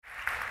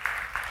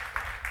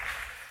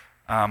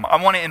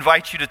I want to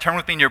invite you to turn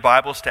with me in your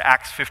Bibles to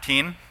Acts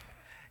 15.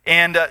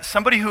 And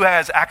somebody who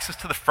has access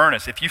to the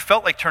furnace, if you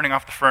felt like turning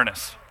off the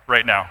furnace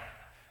right now,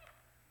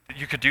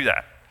 you could do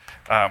that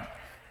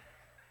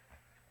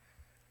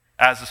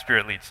as the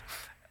Spirit leads.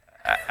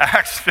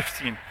 Acts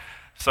 15.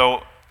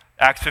 So,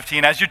 Acts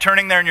 15. As you're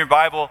turning there in your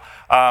Bible,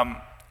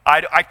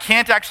 I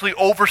can't actually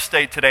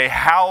overstate today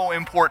how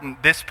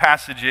important this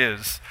passage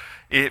is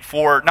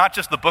for not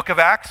just the book of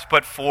Acts,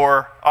 but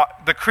for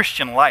the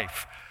Christian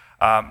life.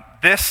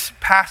 This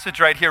passage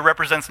right here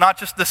represents not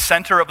just the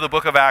center of the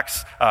book of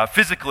Acts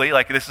physically,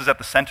 like this is at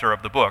the center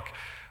of the book,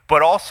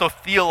 but also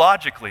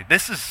theologically.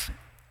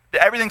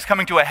 Everything's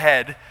coming to a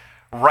head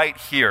right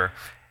here.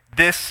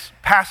 This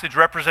passage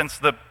represents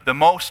the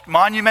most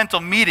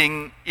monumental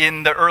meeting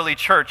in the early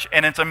church,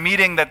 and it's a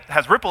meeting that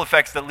has ripple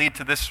effects that lead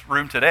to this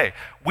room today.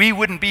 We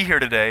wouldn't be here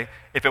today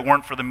if it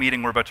weren't for the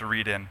meeting we're about to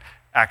read in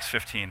Acts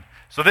 15.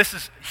 So this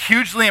is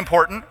hugely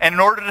important, and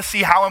in order to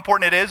see how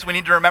important it is, we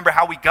need to remember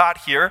how we got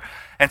here.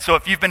 And so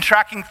if you've been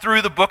tracking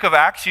through the book of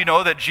Acts, you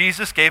know that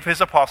Jesus gave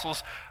his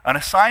apostles an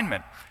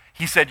assignment.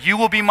 He said, "You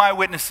will be my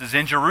witnesses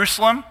in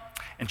Jerusalem,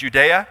 in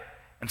Judea,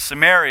 and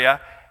Samaria,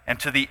 and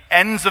to the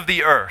ends of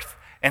the earth."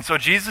 And so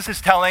Jesus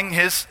is telling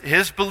his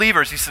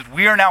believers, he says,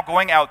 we are now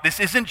going out. This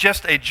isn't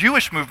just a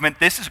Jewish movement,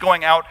 this is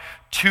going out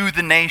to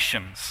the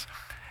nations.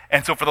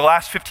 And so for the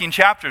last 15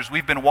 chapters,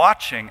 we've been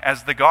watching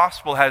as the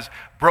gospel has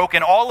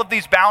broken all of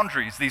these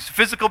boundaries, these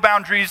physical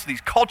boundaries,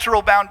 these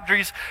cultural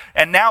boundaries,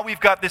 and now we've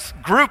got this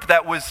group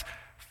that was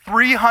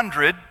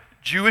 300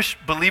 Jewish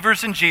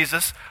believers in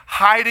Jesus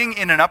hiding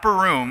in an upper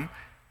room.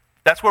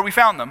 That's where we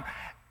found them.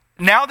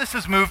 Now this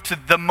has moved to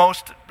the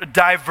most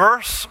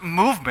diverse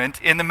movement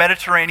in the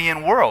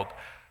Mediterranean world.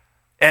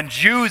 And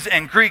Jews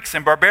and Greeks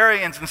and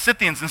barbarians and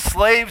Scythians and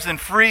slaves and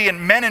free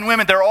and men and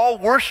women, they're all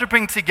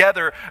worshiping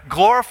together,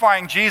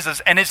 glorifying Jesus.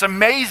 And it's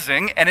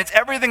amazing, and it's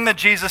everything that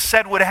Jesus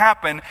said would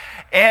happen.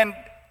 And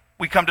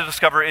we come to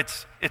discover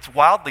it's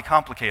wildly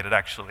complicated,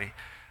 actually.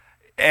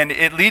 And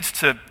it leads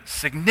to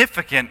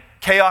significant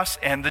chaos,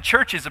 and the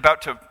church is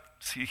about to,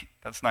 see,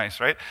 that's nice,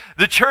 right?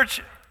 The church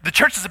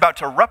is about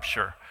to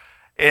rupture.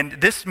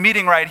 And this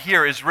meeting right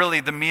here is really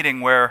the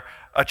meeting where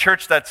a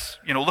church that's,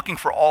 looking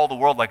for all the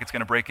world like it's going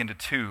to break into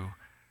two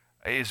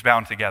is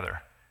bound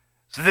together.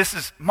 So this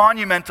is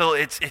monumental.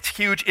 It's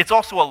huge. It's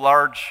also a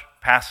large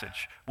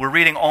passage. We're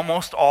reading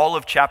almost all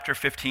of chapter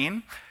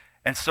 15.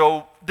 And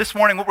so this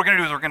morning what we're going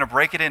to do is we're going to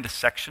break it into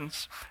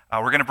sections.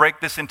 We're going to break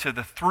this into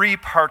the three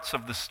parts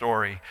of the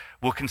story.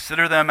 We'll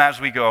consider them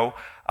as we go.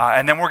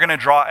 And then we're going to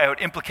draw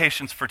out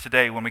implications for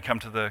today when we come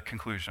to the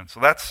conclusion. So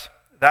that's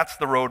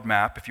the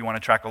roadmap if you want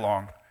to track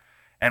along.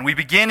 And we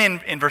begin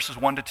in verses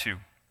 1 to 2.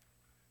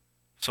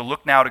 So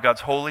look now to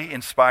God's holy,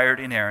 inspired,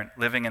 inerrant,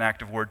 living, and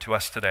active word to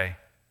us today.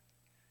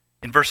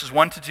 In verses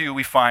 1 to 2,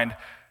 we find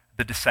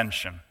the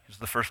dissension. Here's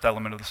the first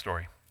element of the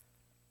story.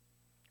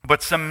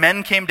 But some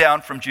men came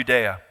down from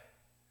Judea,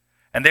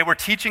 and they were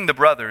teaching the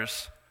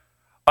brothers,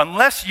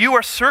 "Unless you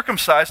are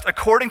circumcised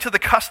according to the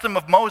custom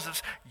of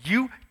Moses,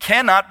 you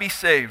cannot be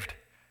saved."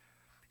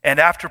 And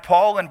after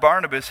Paul and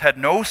Barnabas had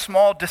no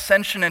small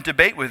dissension and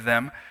debate with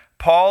them,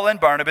 Paul and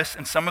Barnabas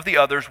and some of the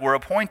others were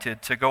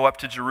appointed to go up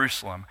to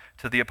Jerusalem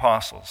to the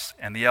apostles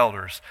and the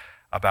elders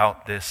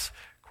about this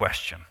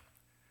question.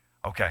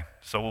 Okay,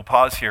 so we'll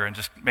pause here and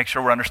just make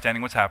sure we're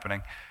understanding what's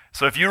happening.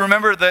 So if you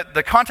remember,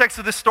 the context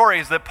of this story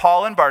is that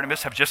Paul and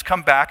Barnabas have just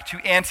come back to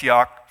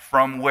Antioch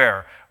from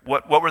where?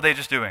 What were they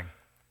just doing?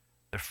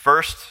 Their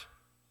first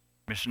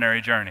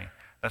missionary journey.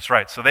 That's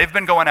right. So they've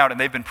been going out and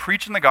they've been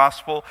preaching the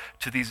gospel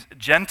to these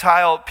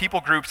Gentile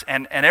people groups,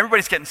 and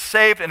everybody's getting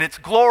saved, and it's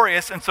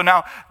glorious. And so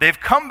now they've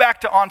come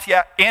back to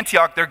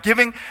Antioch. They're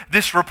giving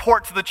this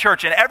report to the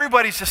church, and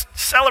everybody's just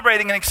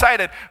celebrating and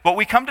excited. But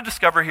we come to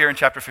discover here in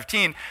chapter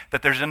 15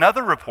 that there's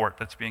another report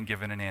that's being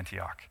given in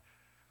Antioch.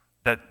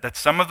 That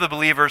some of the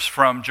believers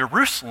from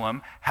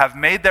Jerusalem have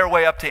made their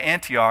way up to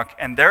Antioch,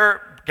 and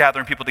they're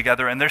gathering people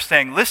together, and they're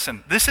saying,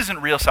 listen, this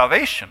isn't real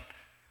salvation.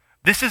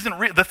 This isn't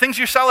real. The things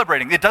you're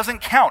celebrating, it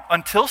doesn't count.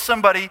 Until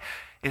somebody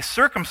is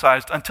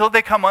circumcised, until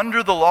they come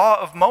under the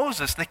law of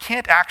Moses, they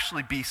can't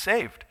actually be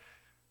saved.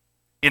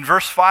 In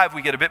verse 5,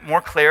 we get a bit more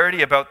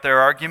clarity about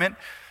their argument.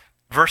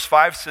 Verse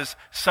 5 says,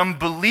 some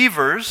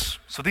believers,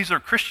 so these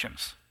are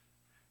Christians,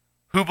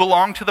 who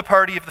belong to the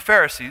party of the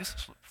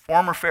Pharisees,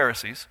 former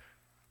Pharisees,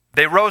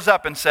 they rose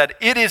up and said,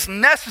 it is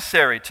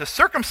necessary to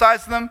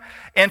circumcise them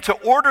and to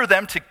order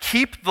them to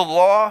keep the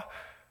law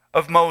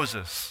of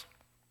Moses.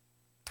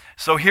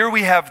 So here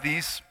we have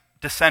these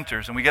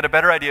dissenters, and we get a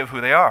better idea of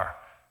who they are.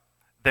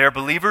 They're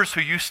believers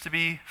who used to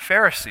be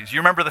Pharisees. You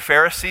remember the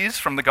Pharisees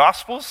from the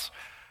Gospels?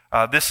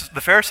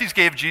 The Pharisees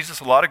gave Jesus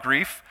a lot of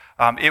grief.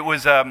 It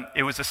was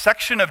a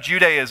section of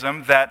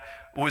Judaism that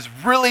was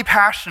really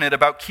passionate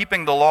about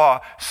keeping the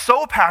law,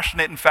 so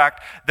passionate, in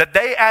fact, that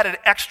they added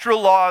extra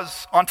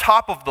laws on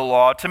top of the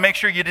law to make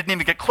sure you didn't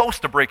even get close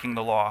to breaking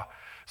the law.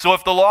 So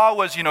if the law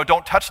was,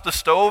 don't touch the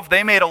stove,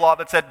 they made a law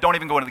that said, don't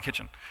even go into the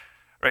kitchen.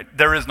 Right?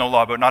 There is no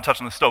law about not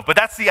touching the stove, but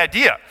that's the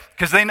idea.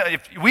 Because they know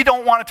if we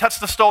don't want to touch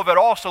the stove at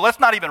all, so let's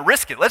not even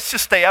risk it. Let's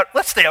just stay out.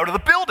 Let's stay out of the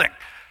building.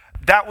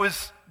 That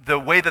was the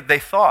way that they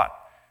thought.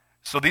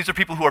 So these are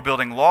people who are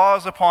building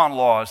laws upon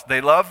laws. They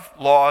love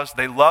laws.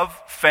 They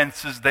love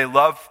fences. They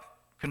love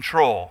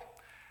control.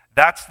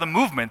 That's the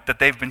movement that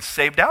they've been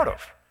saved out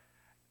of.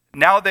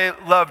 Now they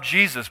love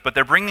Jesus, but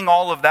they're bringing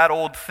all of that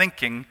old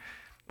thinking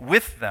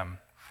with them.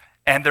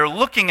 And they're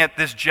looking at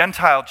this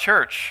Gentile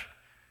church,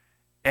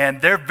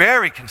 and they're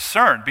very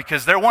concerned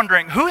because they're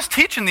wondering, who's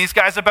teaching these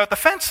guys about the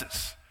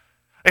fences?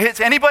 It's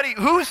anybody,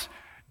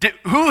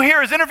 who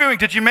here is interviewing?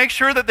 Did you make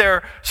sure that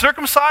they're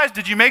circumcised?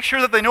 Did you make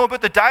sure that they know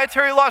about the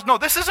dietary laws? No,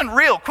 this isn't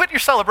real. Quit your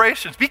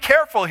celebrations. Be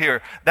careful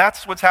here.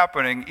 That's what's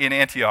happening in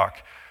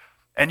Antioch.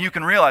 And you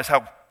can realize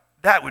how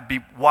that would be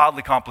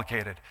wildly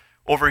complicated.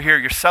 Over here,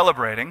 you're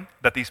celebrating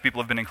that these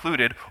people have been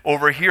included.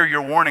 Over here,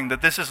 you're warning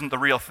that this isn't the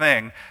real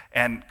thing.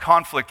 And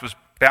conflict was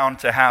bound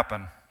to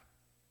happen.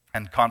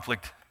 And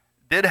conflict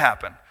did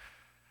happen.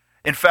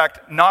 In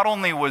fact, not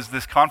only was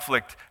this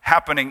conflict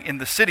happening in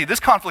the city, this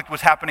conflict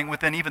was happening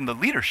within even the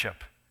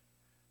leadership.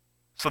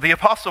 So the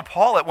Apostle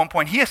Paul, at one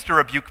point, he has to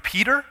rebuke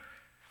Peter.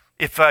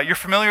 If you're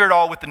familiar at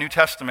all with the New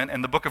Testament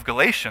and the book of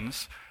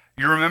Galatians,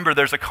 you remember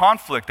there's a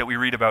conflict that we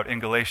read about in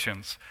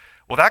Galatians.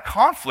 Well, that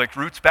conflict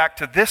roots back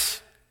to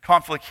this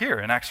conflict here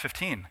in Acts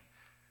 15.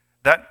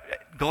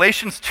 That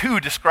Galatians 2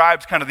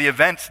 describes kind of the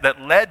events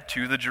that led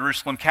to the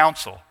Jerusalem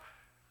Council.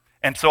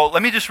 And so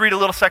let me just read a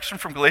little section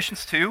from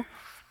Galatians 2.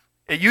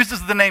 It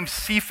uses the name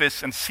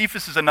Cephas, and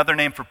Cephas is another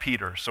name for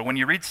Peter. So when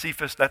you read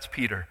Cephas, that's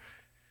Peter.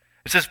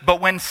 It says,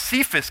 "But when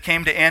Cephas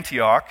came to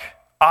Antioch,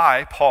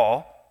 I,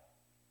 Paul,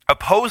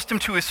 opposed him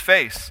to his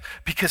face,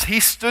 because he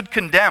stood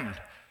condemned.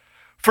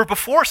 For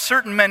before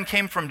certain men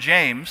came from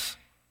James,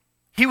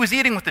 he was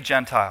eating with the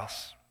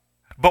Gentiles.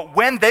 But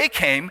when they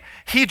came,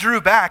 he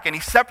drew back and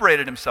he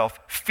separated himself,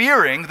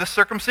 fearing the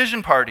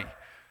circumcision party.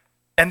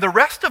 And the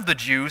rest of the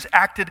Jews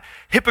acted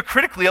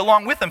hypocritically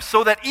along with him,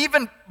 so that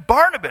even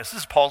Barnabas," this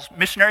is Paul's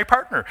missionary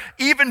partner,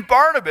 "even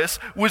Barnabas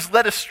was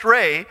led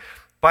astray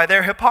by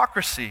their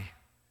hypocrisy.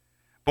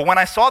 But when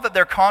I saw that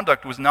their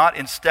conduct was not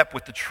in step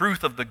with the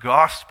truth of the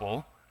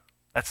gospel,"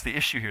 that's the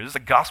issue here, this is a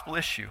gospel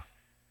issue,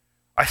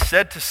 "I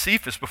said to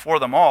Cephas before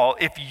them all,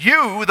 if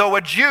you, though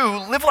a Jew,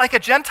 live like a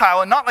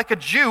Gentile and not like a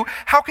Jew,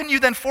 how can you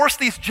then force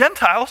these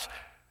Gentiles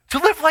to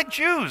live like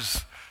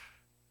Jews?"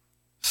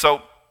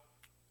 So,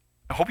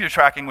 I hope you're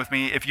tracking with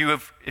me. If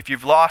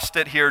you've lost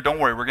it here, don't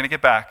worry, we're going to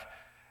get back.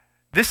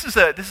 This is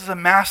a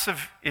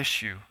massive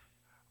issue.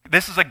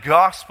 This is a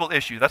gospel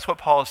issue. That's what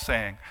Paul is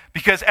saying.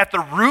 Because at the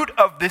root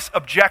of this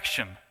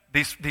objection,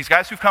 these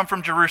guys who've come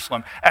from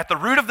Jerusalem, at the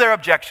root of their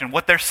objection,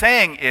 what they're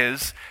saying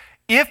is,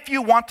 if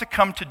you want to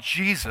come to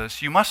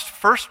Jesus, you must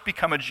first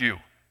become a Jew.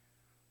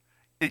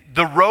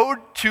 The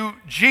road to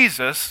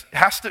Jesus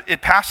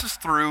passes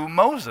through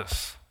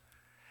Moses.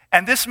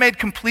 And this made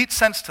complete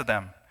sense to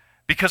them.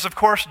 Because, of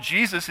course,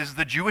 Jesus is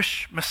the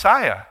Jewish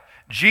Messiah.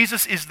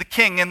 Jesus is the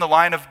king in the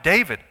line of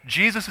David.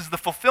 Jesus is the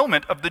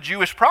fulfillment of the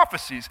Jewish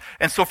prophecies.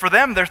 And so for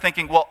them, they're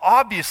thinking, well,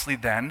 obviously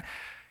then,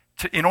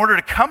 in order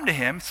to come to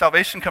him,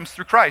 salvation comes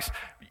through Christ.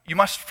 You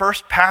must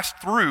first pass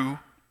through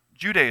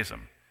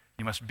Judaism.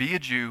 You must be a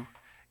Jew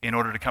in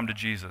order to come to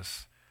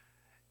Jesus.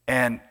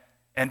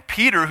 And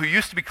Peter, who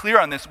used to be clear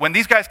on this, when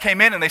these guys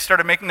came in and they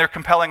started making their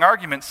compelling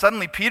arguments,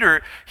 suddenly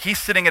Peter, he's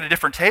sitting at a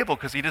different table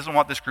because he doesn't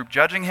want this group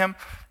judging him.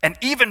 And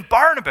even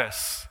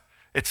Barnabas,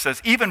 it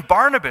says, even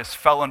Barnabas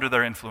fell under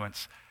their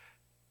influence.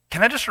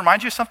 Can I just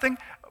remind you of something?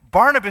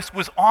 Barnabas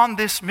was on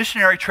this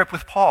missionary trip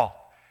with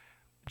Paul.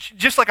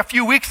 Just like a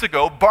few weeks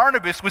ago,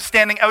 Barnabas was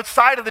standing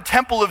outside of the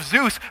temple of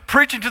Zeus,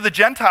 preaching to the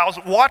Gentiles,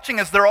 watching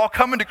as they're all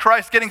coming to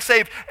Christ, getting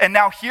saved. And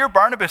now here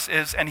Barnabas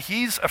is, and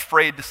he's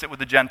afraid to sit with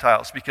the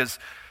Gentiles because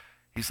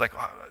he's like,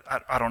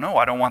 I don't know.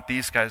 I don't want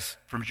these guys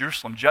from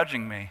Jerusalem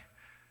judging me.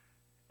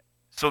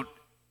 So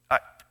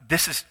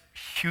this is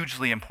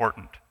hugely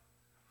important.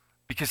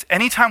 Because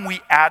anytime we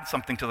add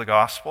something to the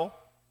gospel,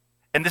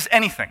 and this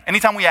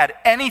anytime we add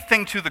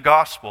anything to the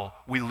gospel,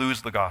 we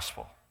lose the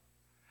gospel.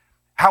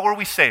 How are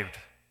we saved?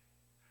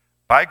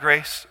 By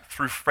grace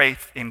through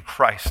faith in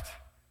Christ.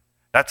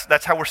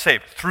 That's how we're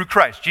saved, through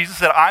Christ. Jesus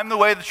said, I'm the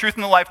way, the truth,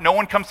 and the life. No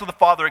one comes to the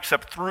Father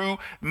except through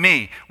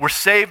me. We're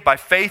saved by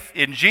faith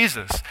in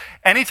Jesus.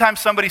 Anytime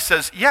somebody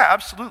says, yeah,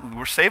 absolutely,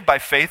 we're saved by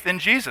faith in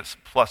Jesus,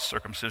 plus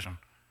circumcision,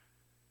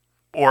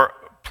 or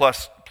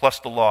plus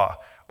the law,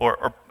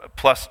 or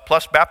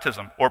plus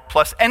baptism, or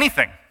plus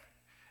anything.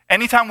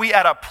 Anytime we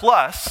add a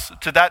plus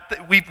to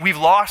that, we've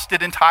lost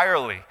it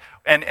entirely.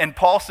 And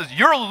Paul says,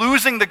 you're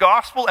losing the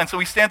gospel. And so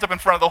he stands up in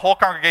front of the whole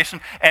congregation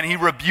and he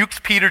rebukes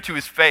Peter to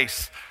his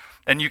face.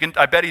 And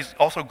I bet he's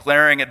also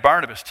glaring at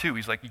Barnabas too.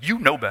 He's like, you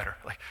know better.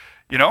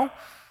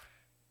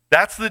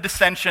 That's the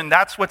dissension.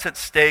 That's what's at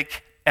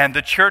stake. And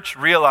the church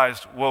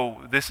realized,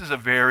 whoa, this is a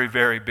very,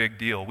 very big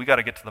deal. We got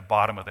to get to the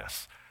bottom of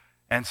this.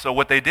 And so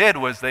what they did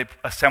was they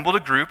assembled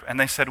a group and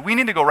they said, we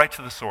need to go right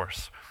to the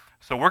source.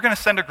 So we're going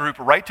to send a group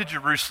right to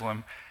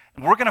Jerusalem.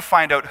 And we're going to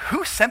find out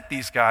who sent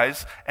these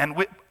guys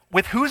and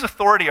with whose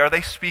authority are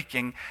they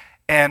speaking,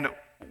 and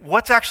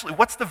what's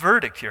the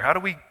verdict here? How do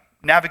we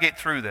navigate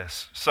through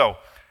this? So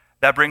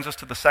that brings us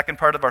to the second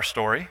part of our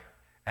story,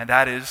 and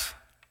that is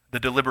the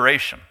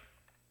deliberation.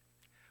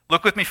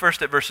 Look with me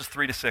first at verses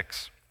 3 to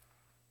 6.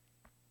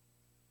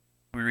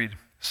 We read,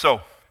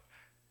 "So,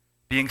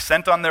 being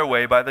sent on their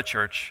way by the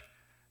church,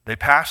 they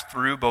passed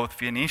through both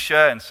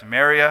Phoenicia and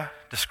Samaria,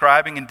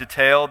 describing in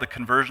detail the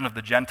conversion of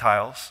the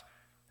Gentiles,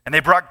 and they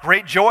brought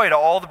great joy to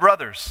all the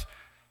brothers.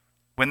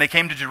 When they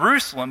came to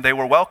Jerusalem, they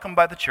were welcomed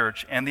by the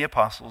church and the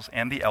apostles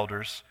and the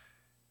elders,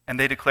 and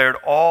they declared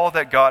all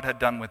that God had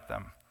done with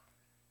them.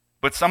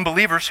 But some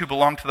believers who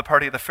belonged to the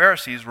party of the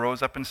Pharisees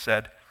rose up and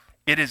said,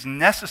 'It is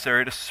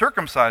necessary to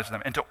circumcise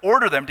them and to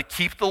order them to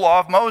keep the law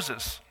of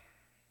Moses.'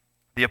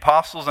 The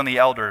apostles and the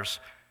elders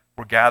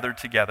were gathered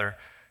together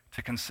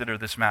to consider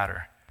this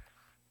matter."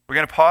 We're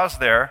going to pause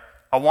there.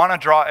 I want to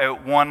draw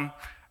out one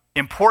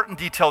important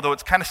detail, though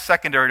it's kind of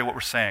secondary to what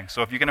we're saying.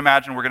 So if you can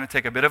imagine, we're going to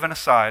take a bit of an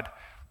aside.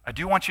 I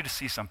do want you to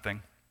see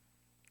something.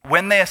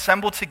 When they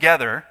assemble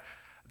together,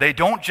 they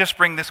don't just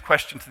bring this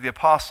question to the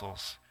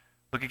apostles.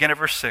 Look again at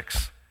verse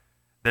 6.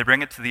 They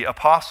bring it to the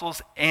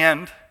apostles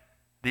and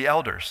the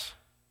elders.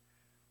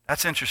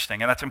 That's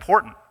interesting, and that's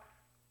important.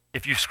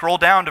 If you scroll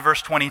down to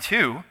verse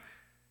 22,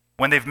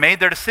 when they've made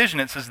their decision,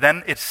 it says,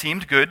 "Then it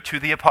seemed good to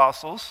the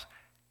apostles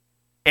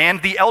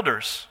and the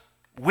elders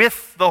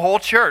with the whole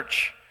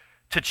church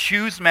to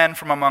choose men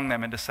from among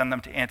them and to send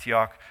them to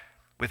Antioch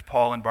with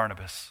Paul and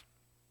Barnabas."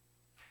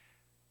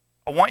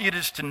 I want you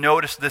just to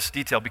notice this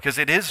detail because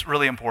it is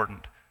really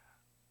important.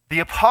 The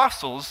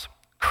apostles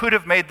could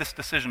have made this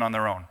decision on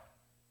their own.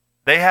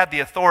 They had the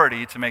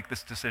authority to make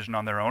this decision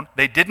on their own.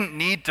 They didn't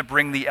need to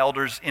bring the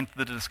elders into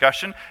the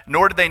discussion,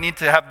 nor did they need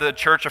to have the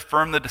church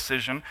affirm the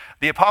decision.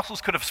 The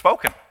apostles could have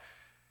spoken.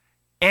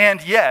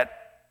 And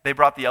yet, they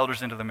brought the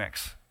elders into the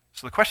mix.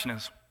 So the question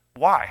is,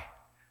 why?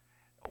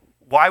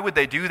 Why would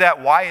they do that?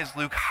 Why is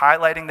Luke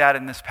highlighting that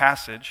in this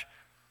passage?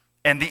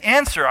 And the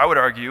answer, I would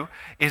argue,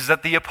 is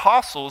that the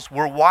apostles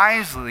were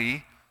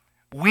wisely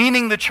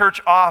weaning the church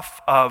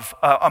off of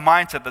a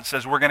mindset that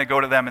says we're going to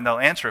go to them and they'll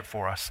answer it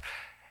for us.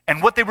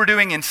 And what they were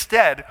doing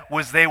instead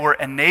was they were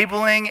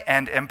enabling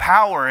and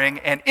empowering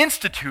and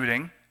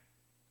instituting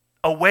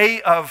a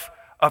way of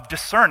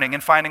discerning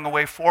and finding a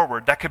way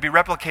forward that could be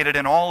replicated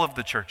in all of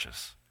the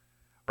churches,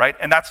 right?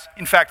 And that's,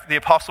 in fact, the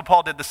Apostle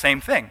Paul did the same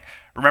thing.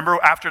 Remember,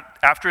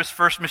 after his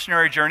first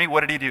missionary journey,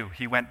 what did he do?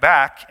 He went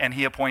back and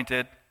he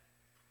appointed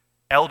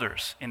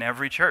elders in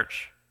every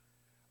church,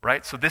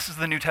 right? So this is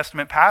the New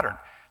Testament pattern.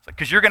 It's like,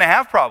 because you're going to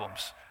have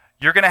problems.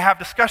 You're going to have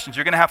discussions.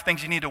 You're going to have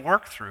things you need to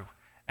work through.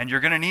 And you're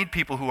going to need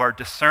people who are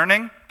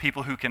discerning,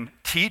 people who can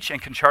teach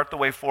and can chart the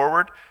way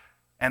forward.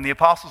 And the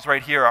apostles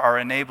right here are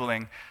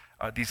enabling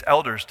these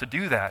elders to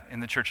do that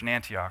in the church in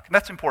Antioch. And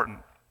that's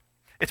important.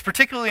 It's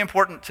particularly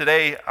important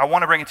today. I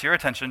want to bring it to your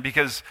attention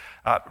because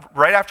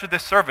right after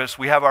this service,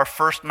 we have our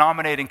first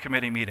nominating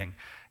committee meeting.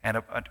 And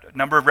a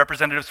number of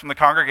representatives from the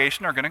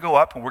congregation are going to go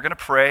up and we're going to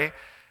pray.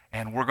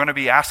 And we're going to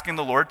be asking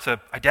the Lord to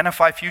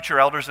identify future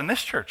elders in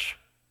this church.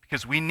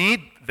 Because we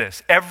need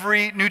this.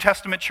 Every New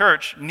Testament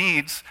church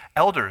needs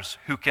elders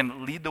who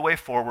can lead the way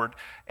forward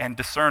and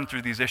discern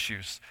through these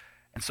issues.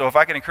 And so if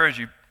I can encourage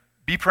you,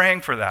 be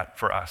praying for that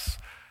for us.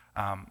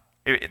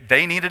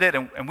 They needed it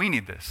and we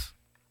need this.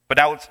 But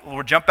now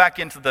we'll jump back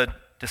into the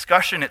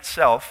discussion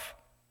itself.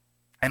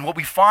 And what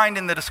we find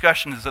in the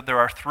discussion is that there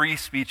are 3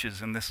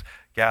 speeches in this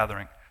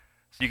gathering.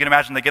 So you can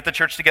imagine they get the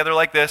church together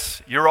like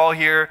this. You're all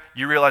here.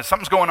 You realize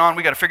something's going on.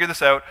 We got to figure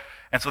this out.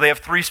 And so they have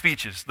 3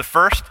 speeches. The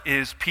first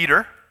is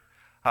Peter.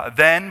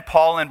 Then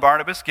Paul and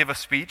Barnabas give a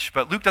speech,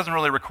 but Luke doesn't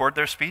really record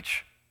their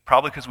speech,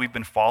 probably because we've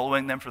been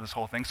following them for this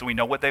whole thing, so we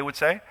know what they would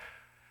say.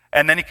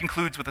 And then he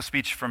concludes with a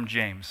speech from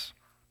James.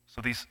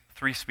 So these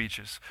 3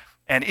 speeches.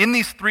 And in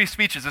these 3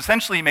 speeches,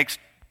 essentially he makes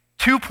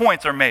 2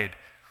 points are made.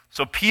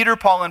 So Peter,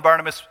 Paul, and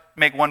Barnabas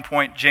make 1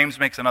 point, James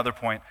makes another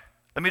point.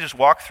 Let me just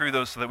walk through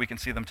those so that we can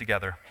see them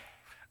together.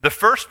 The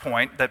first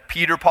point that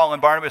Peter, Paul,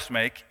 and Barnabas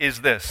make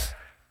is this: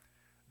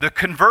 the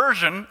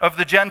conversion of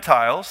the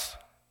Gentiles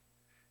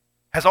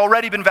has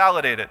already been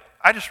validated.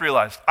 I just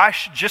realized I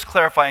should just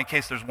clarify in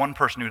case there's one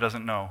person who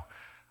doesn't know.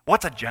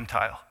 What's a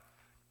Gentile?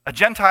 A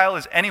Gentile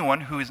is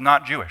anyone who is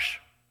not Jewish.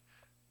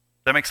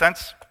 Does that make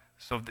sense?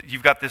 So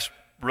you've got this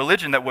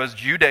religion that was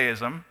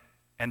Judaism,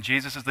 and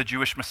Jesus is the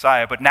Jewish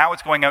Messiah, but now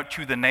it's going out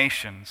to the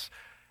nations.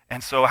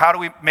 And so how do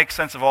we make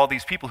sense of all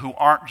these people who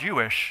aren't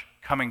Jewish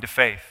coming to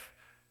faith?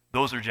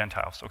 Those are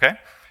Gentiles, okay?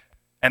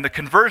 And the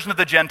conversion of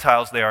the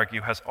Gentiles, they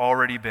argue, has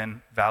already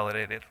been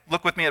validated.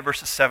 Look with me at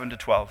verses 7 to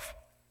 12.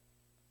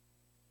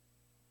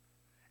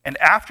 And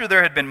after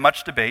there had been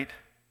much debate,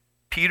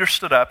 Peter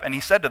stood up and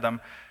he said to them,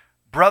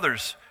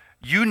 "Brothers,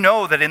 you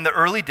know that in the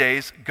early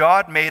days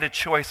God made a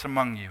choice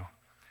among you,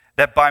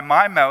 that by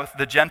my mouth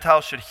the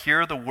Gentiles should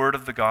hear the word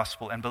of the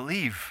gospel and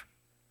believe.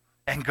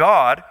 And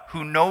God,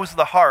 who knows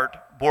the heart,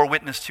 bore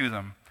witness to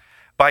them,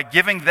 by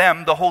giving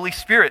them the Holy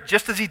Spirit,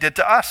 just as he did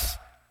to us.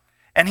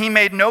 And he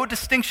made no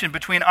distinction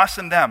between us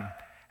and them,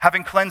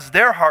 having cleansed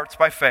their hearts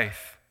by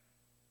faith.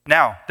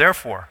 Now,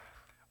 therefore,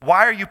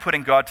 Why are you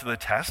putting God to the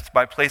test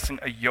by placing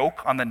a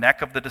yoke on the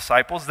neck of the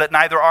disciples that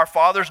neither our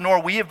fathers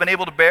nor we have been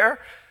able to bear?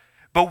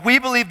 But we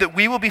believe that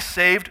we will be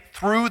saved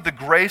through the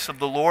grace of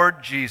the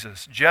Lord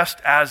Jesus,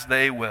 just as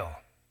they will."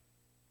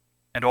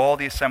 And all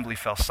the assembly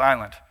fell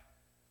silent.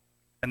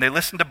 And they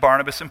listened to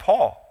Barnabas and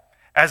Paul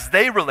as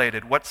they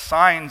related what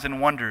signs and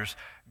wonders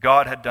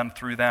God had done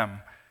through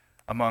them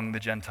among the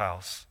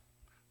Gentiles.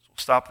 So we'll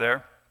stop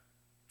there.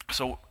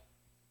 So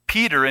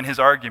Peter, in his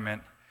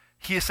argument,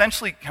 he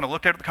essentially kind of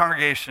looked out at the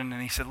congregation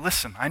and he said,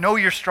 "Listen, I know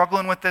you're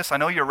struggling with this. I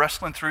know you're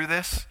wrestling through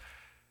this.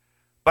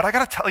 But I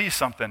got to tell you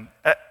something.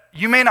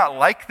 You may not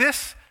like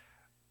this,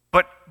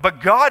 but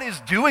God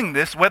is doing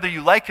this whether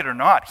you like it or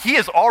not. He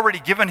has already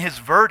given his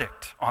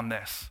verdict on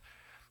this."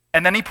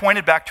 And then he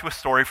pointed back to a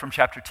story from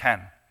chapter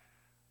 10,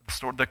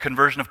 the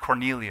conversion of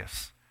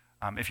Cornelius.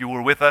 If you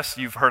were with us,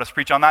 you've heard us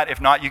preach on that.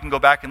 If not, you can go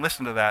back and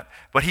listen to that.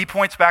 But he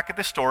points back at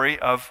the story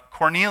of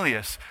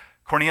Cornelius.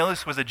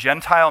 Cornelius was a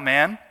Gentile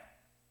man.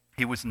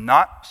 He was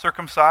not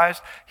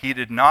circumcised. He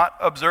did not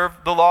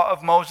observe the law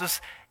of Moses.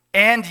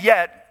 And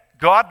yet,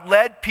 God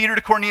led Peter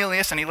to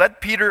Cornelius, and he led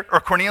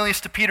Cornelius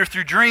to Peter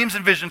through dreams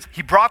and visions.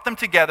 He brought them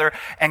together,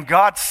 and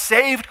God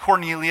saved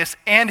Cornelius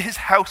and his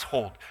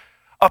household,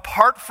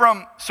 apart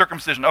from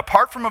circumcision,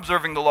 apart from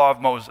observing the law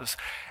of Moses.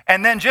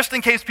 And then, just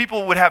in case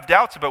people would have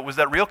doubts about was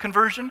that real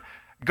conversion,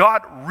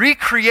 God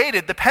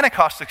recreated the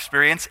Pentecost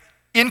experience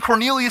in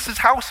Cornelius'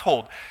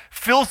 household,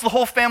 fills the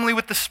whole family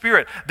with the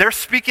Spirit. They're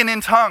speaking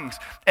in tongues.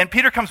 And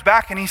Peter comes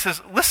back and he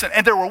says, "Listen,"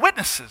 and there were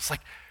witnesses.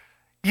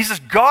 He says,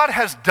 God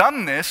has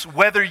done this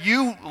whether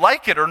you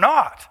like it or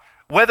not.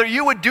 Whether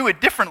you would do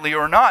it differently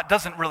or not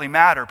doesn't really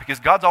matter because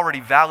God's already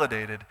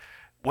validated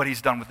what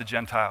he's done with the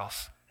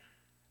Gentiles.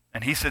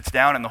 And he sits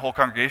down and the whole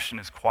congregation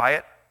is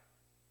quiet.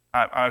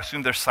 I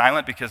assume they're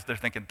silent because they're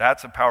thinking,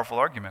 that's a powerful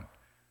argument.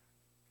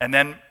 And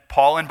then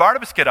Paul and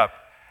Barnabas get up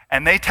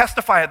and they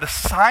testify of the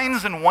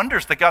signs and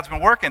wonders that God's been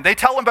working. They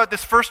tell them about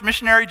this first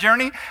missionary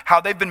journey,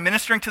 how they've been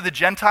ministering to the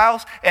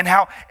Gentiles, and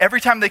how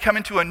every time they come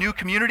into a new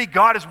community,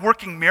 God is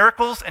working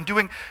miracles and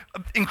doing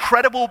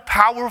incredible,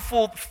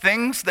 powerful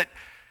things that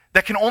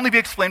can only be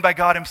explained by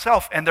God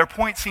himself. And their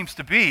point seems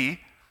to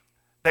be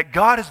that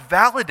God is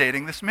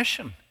validating this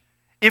mission.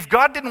 If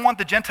God didn't want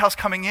the Gentiles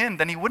coming in,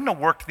 then he wouldn't have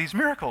worked these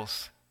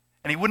miracles,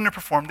 and he wouldn't have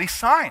performed these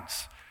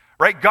signs.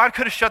 Right? God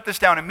could have shut this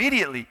down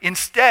immediately.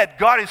 Instead,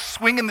 God is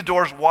swinging the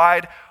doors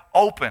wide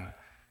open.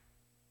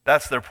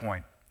 That's their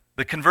point.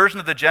 The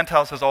conversion of the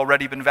Gentiles has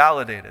already been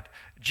validated.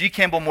 G.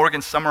 Campbell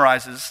Morgan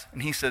summarizes,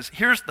 and he says,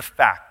 here's the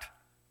fact.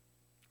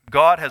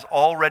 God has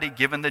already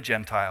given the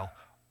Gentile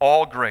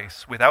all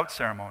grace without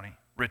ceremony,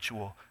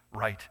 ritual,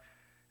 rite,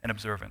 and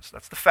observance.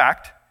 That's the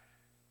fact.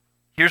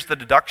 Here's the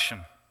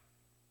deduction.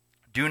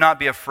 Do not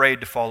be afraid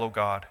to follow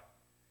God,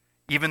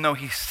 even though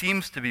he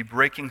seems to be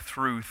breaking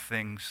through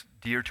things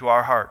dear to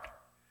our heart.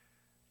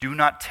 Do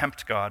not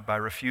tempt God by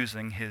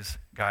refusing his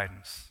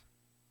guidance.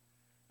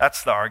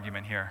 That's the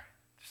argument here.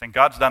 Saying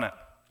God's done it.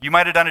 You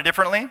might have done it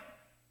differently.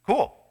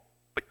 Cool.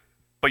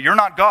 But you're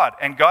not God,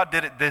 and God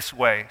did it this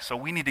way, so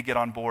we need to get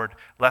on board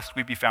lest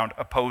we be found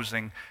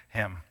opposing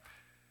him.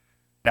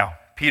 Now,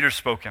 Peter's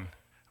spoken.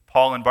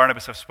 Paul and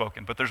Barnabas have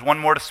spoken, but there's one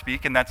more to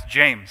speak, and that's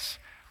James.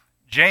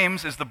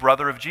 James is the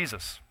brother of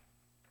Jesus.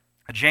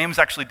 James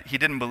actually, he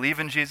didn't believe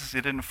in Jesus,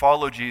 he didn't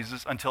follow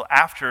Jesus until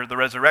after the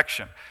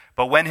resurrection.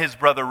 But when his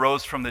brother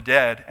rose from the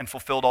dead and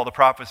fulfilled all the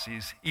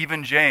prophecies,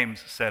 even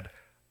James said,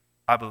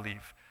 "I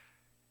believe."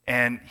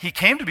 And he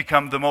came to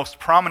become the most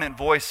prominent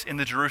voice in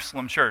the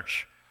Jerusalem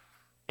church.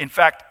 In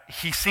fact,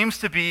 he seems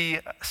to be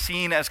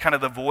seen as kind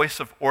of the voice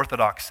of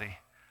orthodoxy.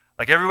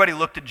 Like everybody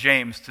looked at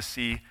James to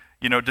see,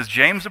 does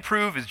James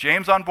approve? Is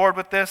James on board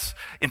with this?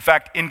 In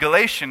fact, in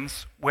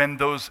Galatians, when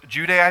those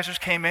Judaizers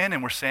came in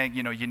and were saying,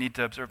 you need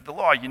to observe the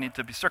law, you need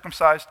to be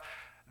circumcised,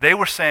 they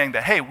were saying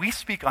that, hey, we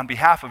speak on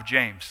behalf of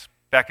James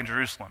back in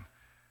Jerusalem.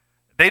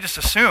 They just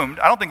assumed,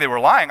 I don't think they were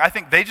lying, I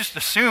think they just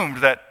assumed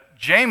that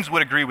James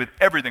would agree with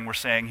everything we're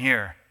saying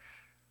here,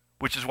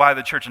 which is why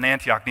the church in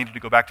Antioch needed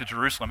to go back to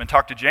Jerusalem and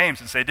talk to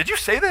James and say, did you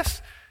say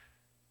this?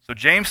 So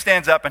James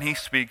stands up and he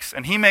speaks,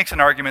 and he makes an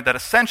argument that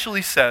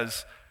essentially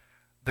says,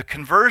 the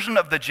conversion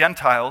of the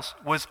Gentiles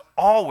was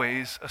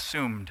always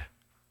assumed.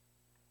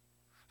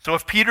 So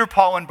if Peter,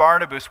 Paul, and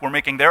Barnabas were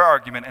making their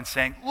argument and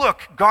saying,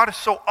 look, God is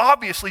so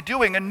obviously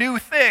doing a new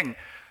thing,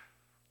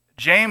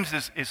 James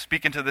is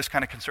speaking to this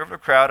kind of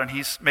conservative crowd, and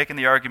he's making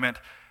the argument,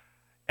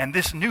 and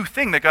this new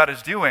thing that God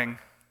is doing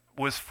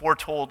was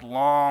foretold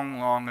long,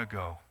 long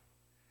ago.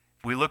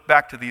 If we look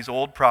back to these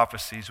old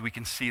prophecies, we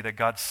can see that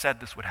God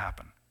said this would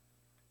happen.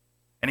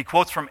 And he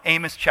quotes from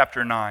Amos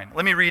chapter 9.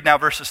 Let me read now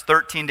verses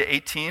 13 to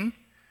 18.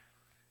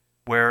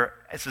 Where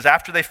it says,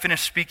 after they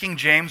finished speaking,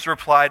 James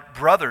replied,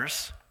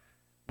 brothers,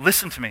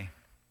 listen to me.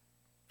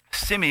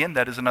 Simeon,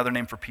 that is another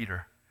name for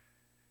Peter.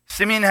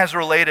 Simeon has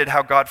related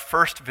how God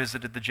first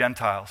visited the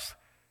Gentiles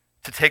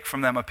to take from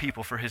them a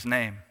people for his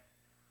name.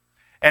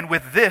 And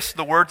with this,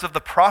 the words of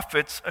the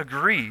prophets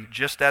agree,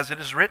 just as it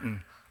is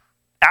written.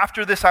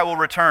 After this I will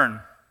return,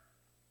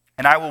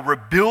 and I will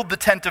rebuild the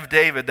tent of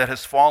David that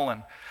has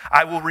fallen.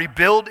 I will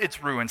rebuild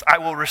its ruins. I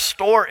will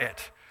restore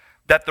it,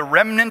 that the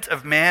remnant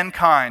of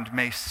mankind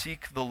may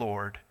seek the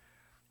Lord,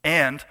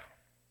 and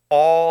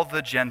all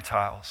the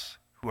Gentiles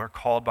who are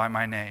called by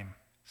my name,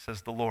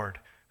 says the Lord,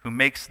 who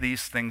makes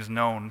these things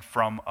known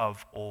from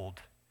of old.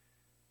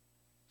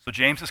 So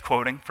James is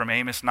quoting from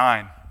Amos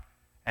 9,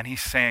 and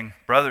he's saying,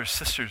 brothers,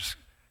 sisters,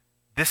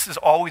 this has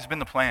always been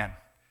the plan.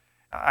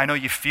 I know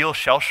you feel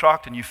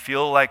shell-shocked and you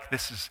feel like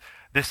this is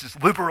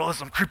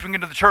liberalism creeping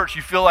into the church.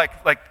 You feel like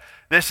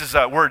this is,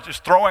 we're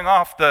just throwing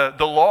off the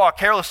law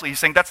carelessly. He's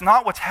saying that's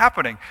not what's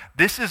happening.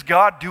 This is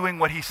God doing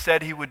what he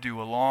said he would do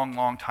a long,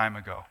 long time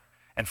ago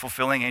and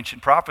fulfilling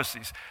ancient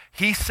prophecies.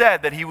 He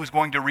said that he was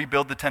going to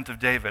rebuild the tent of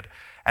David,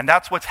 and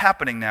that's what's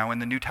happening now in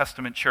the New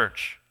Testament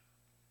church.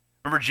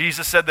 Remember,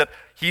 Jesus said that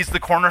he's the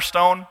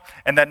cornerstone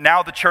and that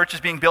now the church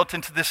is being built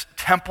into this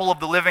temple of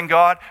the living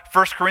God.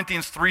 1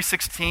 Corinthians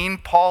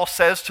 3:16, Paul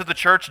says to the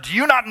church, do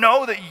you not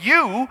know that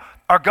you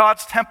are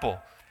God's temple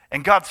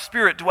and God's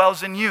Spirit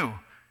dwells in you?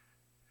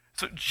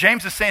 So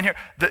James is saying here,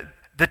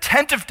 the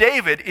tent of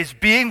David is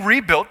being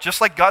rebuilt just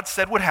like God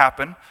said would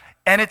happen,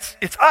 and it's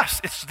us,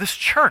 it's this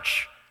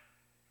church.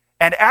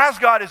 And as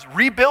God is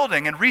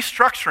rebuilding and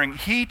restructuring,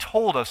 he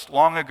told us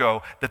long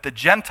ago that the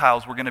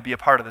Gentiles were going to be a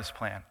part of this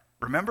plan.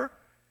 Remember?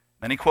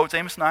 Then he quotes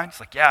Amos 9. It's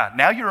like, yeah,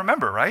 now you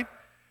remember, right?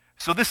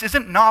 So this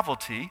isn't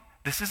novelty.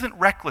 This isn't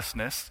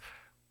recklessness.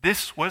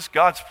 This was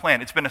God's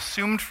plan. It's been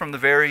assumed from the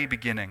very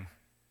beginning.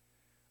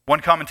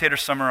 One commentator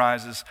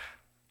summarizes,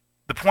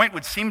 the point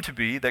would seem to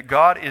be that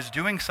God is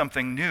doing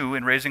something new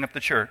in raising up the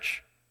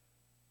church.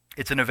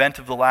 It's an event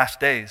of the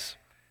last days,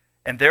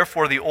 and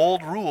therefore the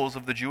old rules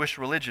of the Jewish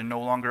religion no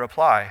longer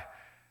apply.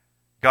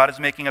 God is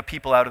making a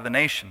people out of the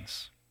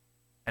nations.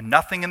 And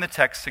nothing in the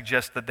text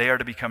suggests that they are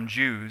to become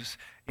Jews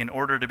in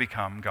order to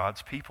become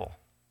God's people.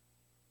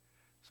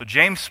 So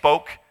James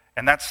spoke,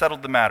 and that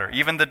settled the matter.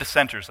 Even the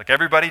dissenters, like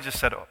everybody just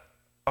said,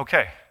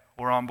 okay,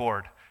 we're on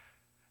board.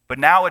 But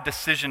now a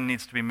decision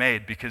needs to be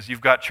made because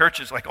you've got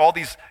churches, like all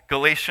these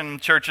Galatian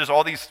churches,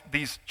 all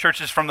these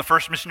churches from the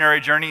first missionary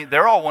journey,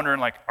 they're all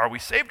wondering, like, are we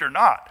saved or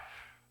not?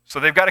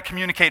 So they've got to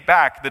communicate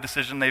back the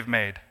decision they've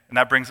made. And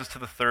that brings us to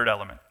the third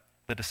element,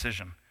 the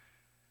decision.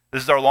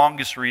 This is our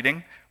longest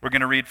reading. We're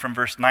going to read from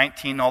verse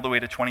 19 all the way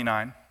to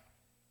 29.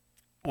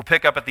 We'll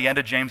pick up at the end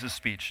of James's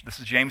speech. This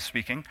is James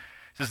speaking.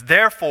 He says,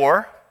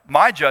 therefore,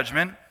 my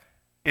judgment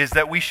is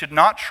that we should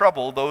not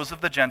trouble those of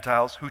the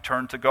Gentiles who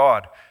turn to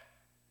God,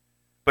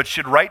 but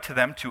should write to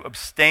them to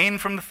abstain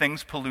from the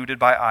things polluted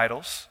by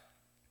idols,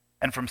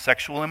 and from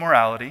sexual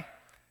immorality,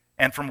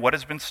 and from what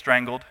has been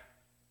strangled,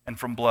 and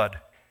from blood.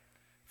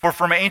 For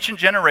from ancient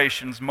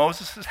generations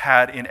Moses has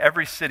had in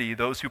every city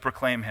those who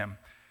proclaim him,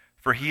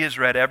 for he is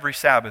read every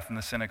Sabbath in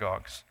the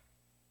synagogues.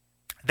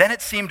 Then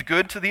it seemed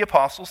good to the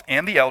apostles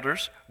and the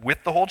elders,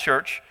 with the whole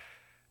church,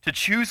 to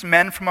choose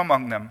men from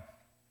among them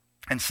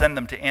and send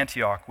them to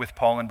Antioch with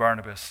Paul and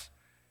Barnabas.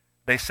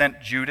 They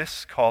sent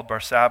Judas, called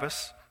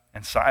Barsabbas,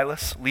 and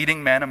Silas,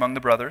 leading men among the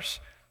brothers,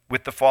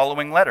 with the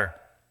following letter.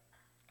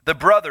 The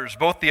brothers,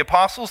 both the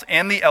apostles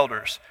and the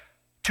elders,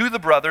 to the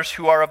brothers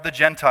who are of the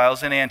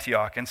Gentiles in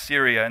Antioch and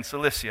Syria and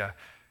Cilicia,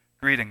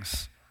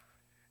 greetings.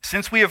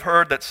 Since we have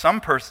heard that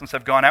some persons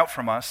have gone out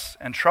from us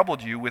and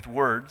troubled you with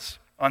words,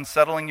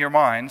 unsettling your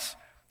minds,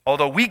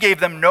 although we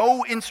gave them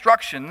no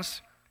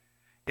instructions,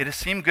 it has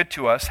seemed good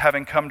to us,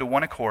 having come to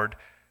one accord,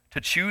 to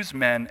choose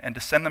men and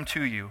to send them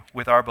to you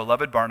with our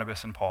beloved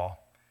Barnabas and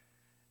Paul,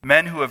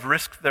 men who have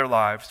risked their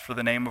lives for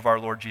the name of our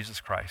Lord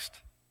Jesus Christ.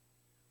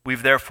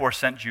 We've therefore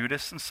sent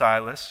Judas and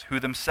Silas, who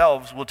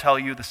themselves will tell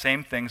you the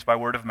same things by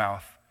word of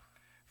mouth,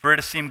 for it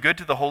has seemed good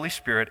to the Holy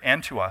Spirit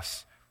and to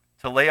us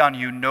to lay on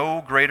you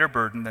no greater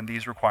burden than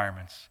these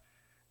requirements,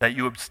 that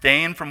you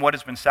abstain from what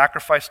has been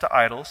sacrificed to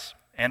idols,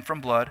 and from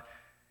blood,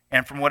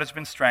 and from what has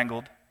been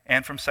strangled,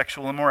 and from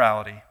sexual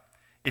immorality.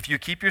 If you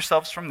keep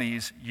yourselves from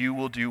these, you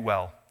will do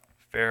well.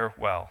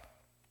 Farewell.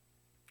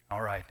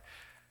 All right.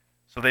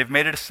 So they've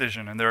made a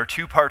decision, and there are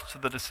two parts to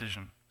the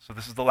decision. So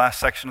this is the last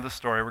section of the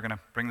story. We're going to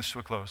bring this to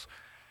a close.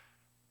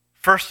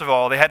 First of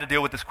all, they had to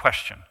deal with this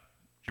question. Do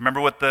you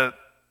remember what the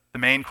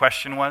main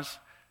question was?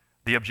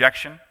 The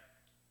objection?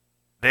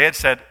 They had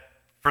said,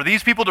 for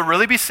these people to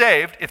really be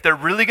saved, if they're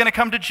really going to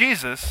come to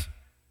Jesus,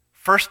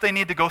 first they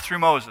need to go through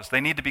Moses.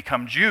 They need to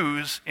become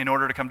Jews in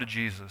order to come to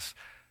Jesus.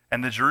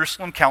 And the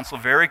Jerusalem Council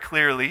very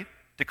clearly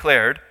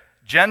declared,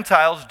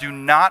 Gentiles do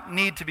not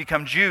need to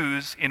become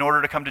Jews in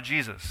order to come to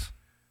Jesus.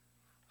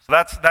 So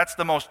that's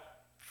the most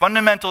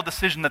fundamental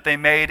decision that they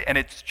made, and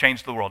it's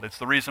changed the world. It's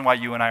the reason why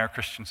you and I are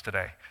Christians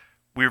today.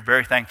 We're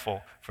very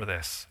thankful for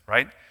this,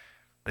 right?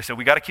 They said,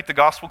 we got to keep the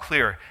gospel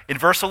clear. In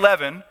verse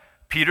 11,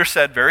 Peter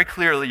said very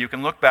clearly, you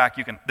can look back,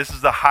 this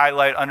is the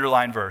highlight,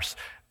 underline verse.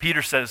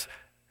 Peter says,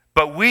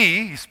 but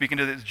he's speaking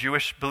to the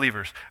Jewish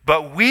believers,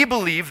 but we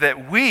believe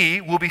that we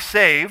will be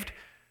saved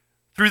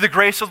through the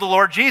grace of the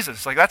Lord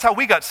Jesus. Like, that's how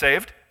we got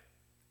saved,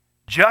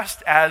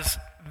 just as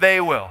they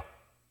will.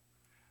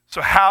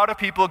 So how do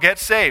people get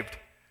saved?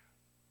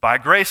 By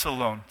grace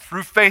alone,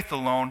 through faith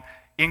alone,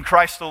 in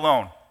Christ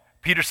alone.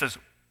 Peter says,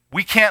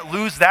 we can't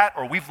lose that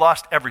or we've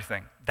lost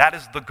everything. That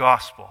is the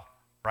gospel,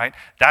 right?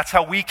 That's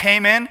how we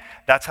came in.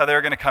 That's how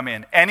they're going to come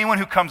in. Anyone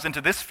who comes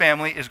into this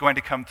family is going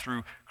to come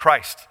through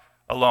Christ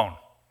alone,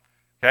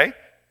 okay?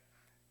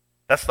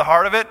 That's the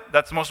heart of it.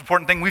 That's the most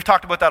important thing. We've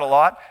talked about that a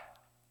lot.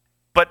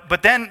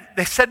 But then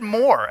they said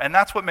more, and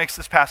that's what makes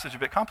this passage a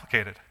bit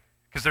complicated,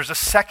 because there's a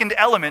second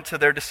element to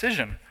their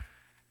decision.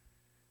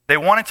 They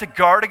wanted to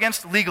guard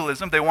against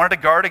legalism. They wanted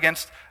to guard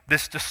against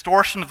this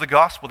distortion of the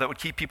gospel that would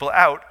keep people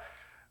out.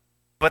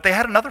 But they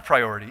had another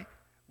priority,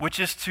 which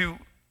is to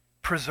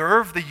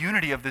preserve the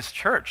unity of this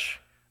church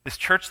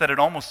that had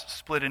almost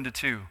split into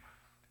two.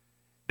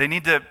 They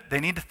need to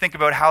think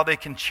about how they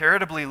can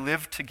charitably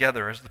live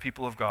together as the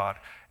people of God.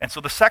 And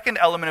so the second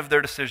element of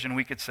their decision,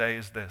 we could say,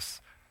 is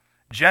this: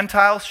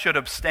 Gentiles should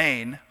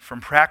abstain from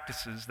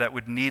practices that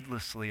would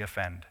needlessly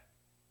offend.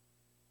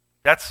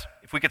 That's,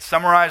 if we could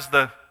summarize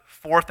the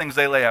 4 things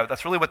they lay out,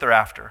 that's really what they're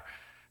after.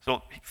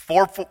 So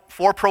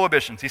four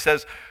prohibitions. He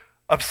says,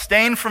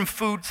 abstain from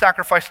food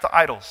sacrificed to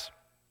idols.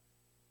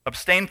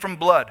 Abstain from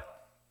blood.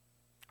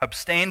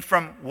 Abstain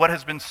from what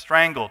has been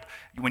strangled.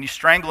 When you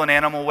strangle an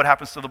animal, what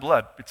happens to the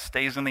blood? It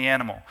stays in the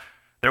animal.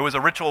 There was a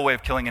ritual way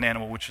of killing an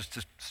animal, which is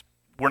just,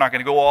 we're not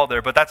going to go all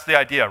there, but that's the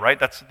idea, right?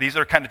 These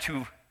are kind of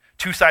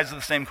two sides of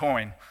the same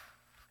coin.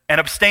 And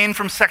abstain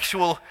from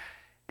sexual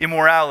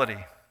immorality.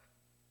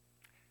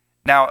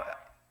 Now,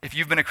 if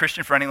you've been a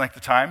Christian for any length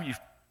of time, you've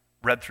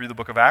read through the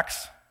book of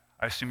Acts.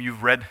 I assume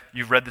you've read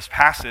this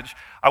passage.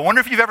 I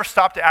wonder if you've ever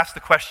stopped to ask the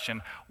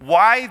question,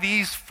 why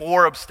these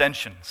 4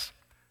 abstentions?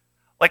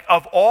 Like,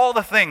 of all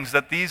the things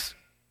that these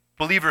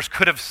believers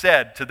could have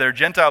said to their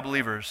Gentile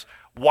believers,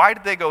 why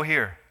did they go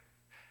here?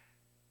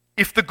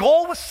 If the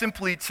goal was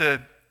simply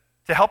to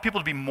help people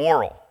to be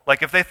moral,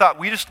 like if they thought,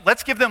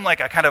 let's give them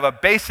like a kind of a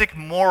basic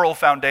moral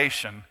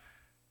foundation,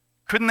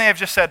 couldn't they have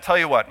just said, tell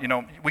you what,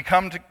 we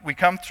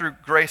come through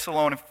grace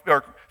alone,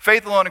 or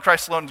faith alone in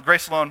Christ alone,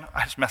 grace alone.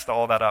 I just messed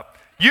all that up.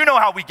 You know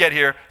how we get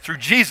here, through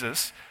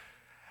Jesus.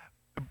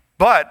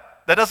 But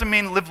that doesn't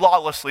mean live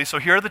lawlessly, so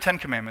here are the 10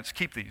 commandments,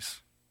 keep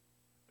these.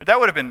 That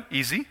would have been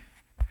easy.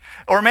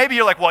 Or maybe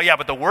you're like, well, yeah,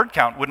 but the word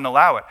count wouldn't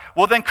allow it.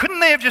 Well, then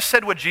couldn't they have just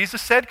said what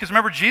Jesus said? Because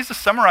remember, Jesus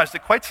summarized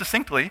it quite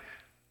succinctly.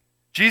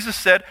 Jesus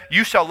said,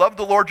 you shall love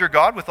the Lord your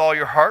God with all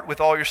your heart, with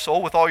all your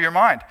soul, with all your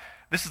mind.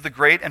 This is the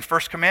great and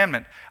first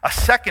commandment. A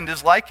second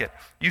is like it.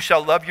 You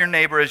shall love your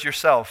neighbor as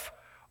yourself.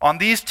 On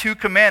these 2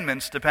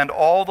 commandments depend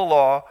all the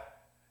law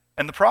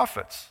and the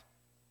prophets.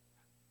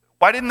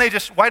 Why didn't they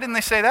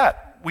say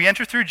that? We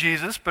enter through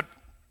Jesus, but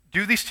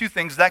do these 2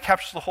 things, that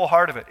captures the whole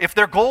heart of it. If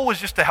their goal was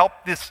just to help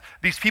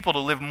these people to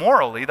live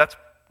morally, that's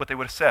what they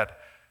would have said.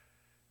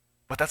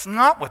 But that's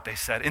not what they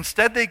said.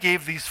 Instead, they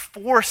gave these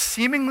 4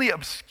 seemingly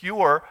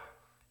obscure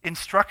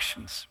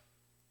instructions.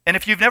 And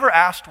if you've never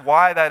asked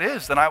why that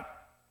is, then I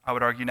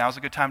would argue now's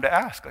a good time to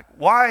ask. Like,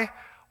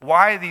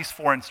 why these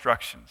 4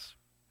 instructions?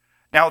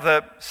 Now,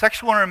 the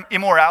sexual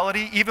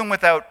immorality, even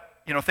without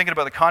thinking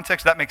about the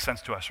context, that makes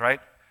sense to us, right?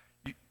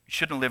 You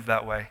shouldn't live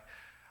that way.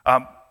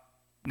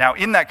 Now,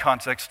 in that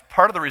context,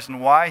 part of the reason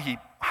why he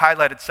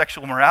highlighted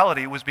sexual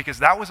immorality was because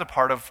that was a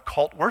part of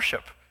cult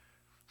worship.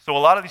 So a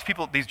lot of these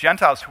people, these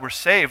Gentiles who were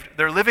saved,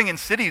 they're living in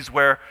cities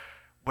where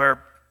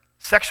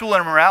sexual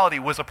immorality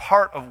was a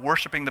part of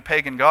worshiping the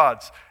pagan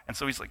gods. And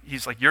so he's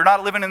like, you're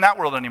not living in that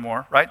world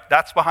anymore, right?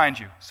 That's behind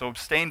you. So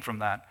abstain from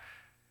that.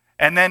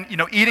 And then,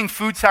 eating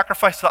food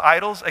sacrificed to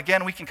idols,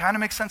 again, we can kind of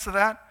make sense of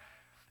that.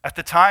 At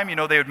the time,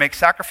 they would make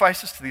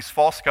sacrifices to these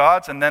false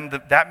gods, and then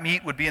that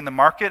meat would be in the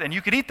market, and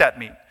you could eat that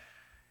meat.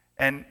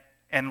 And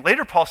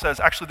later Paul says,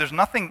 actually, there's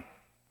nothing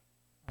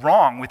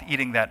wrong with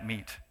eating that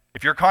meat.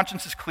 If your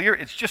conscience is clear,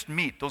 it's just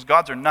meat. Those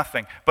gods are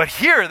nothing. But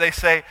here they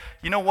say,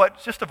 you know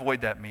what? Just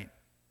avoid that meat.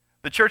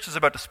 The church is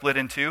about to split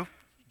in 2.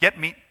 Get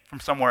meat from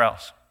somewhere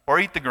else. Or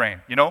eat the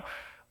grain,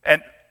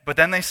 But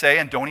then they say,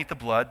 and don't eat the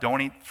blood.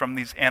 Don't eat from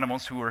these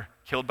animals who were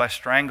killed by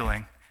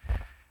strangling.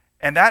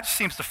 And that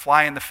seems to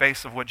fly in the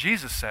face of what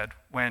Jesus said.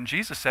 When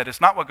Jesus said,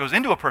 it's not what goes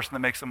into a person that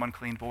makes them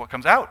unclean, but what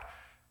comes out.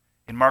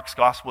 In Mark's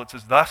gospel, it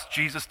says, thus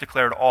Jesus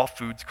declared all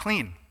foods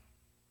clean.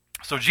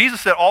 So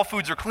Jesus said all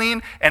foods are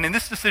clean, and in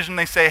this decision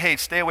they say, hey,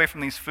 stay away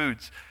from these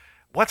foods.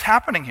 What's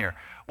happening here?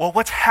 Well,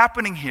 what's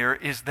happening here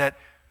is that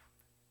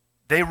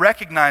they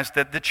recognize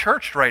that the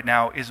church right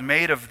now is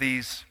made of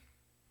these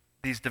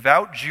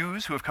devout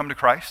Jews who have come to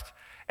Christ,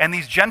 and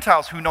these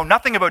Gentiles who know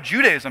nothing about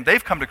Judaism,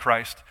 they've come to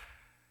Christ.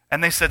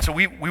 And they said, so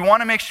we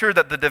want to make sure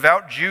that the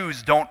devout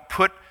Jews don't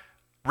put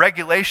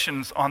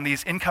regulations on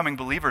these incoming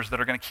believers that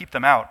are going to keep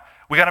them out.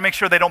 We got to make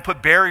sure they don't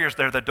put barriers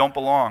there that don't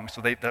belong.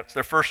 So that's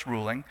their first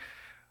ruling.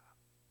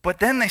 But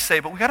then they say,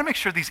 but we got to make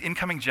sure these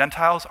incoming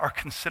Gentiles are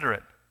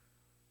considerate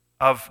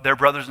of their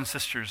brothers and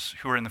sisters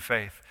who are in the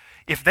faith.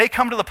 If they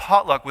come to the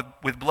potluck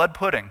with blood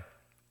pudding,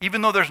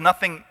 even though there's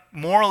nothing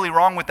morally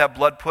wrong with that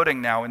blood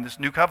pudding now in this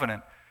new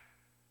covenant,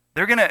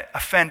 they're going to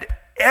offend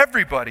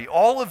everybody,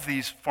 all of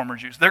these former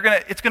Jews.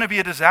 It's going to be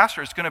a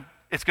disaster. It's going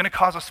to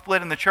cause a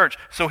split in the church.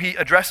 So he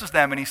addresses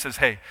them and he says,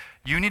 hey,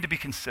 you need to be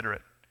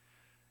considerate.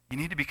 You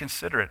need to be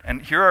considerate.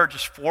 And here are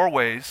just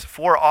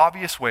four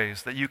obvious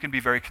ways that you can be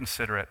very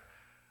considerate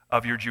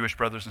of your Jewish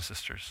brothers and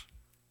sisters.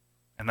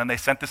 And then they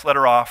sent this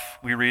letter off.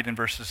 We read in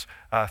verses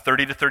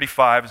 30 to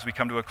 35 as we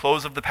come to a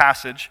close of the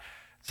passage.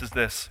 It says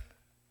this: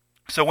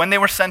 "So when they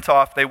were sent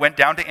off, they went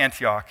down to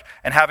Antioch,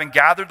 and having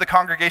gathered the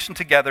congregation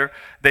together,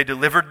 they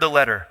delivered the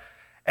letter.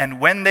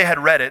 And when they had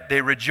read it,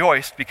 they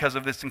rejoiced because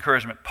of this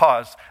encouragement."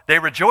 Pause. They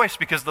rejoiced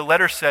because the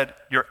letter said,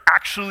 "You're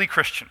actually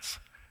Christians."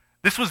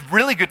 This was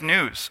really good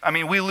news. I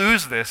mean, we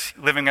lose this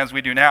living as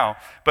we do now.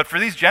 But for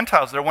these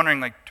Gentiles, they're wondering,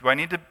 like, do I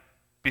need to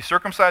be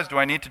circumcised? Do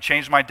I need to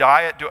change my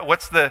diet?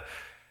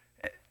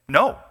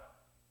 No.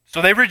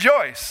 So they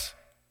rejoice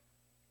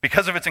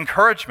because of its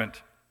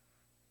encouragement.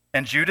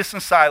 And Judas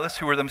and Silas,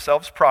 who were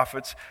themselves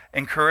prophets,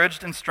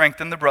 encouraged and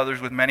strengthened the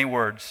brothers with many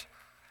words.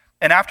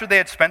 And after they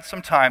had spent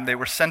some time, they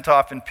were sent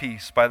off in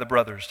peace by the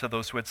brothers to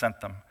those who had sent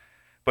them.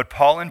 But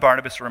Paul and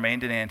Barnabas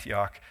remained in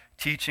Antioch,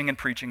 teaching and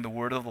preaching the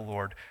word of the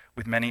Lord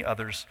with many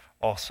others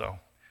also.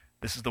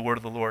 This is the word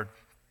of the Lord.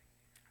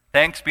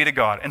 Thanks be to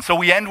God. And so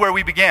we end where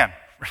we began.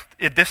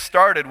 This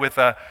started with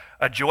a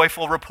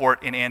joyful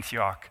report in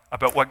Antioch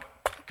about what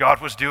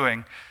God was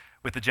doing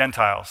with the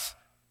Gentiles.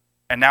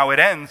 And now it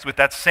ends with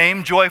that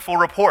same joyful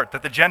report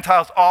that the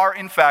Gentiles are,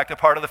 in fact, a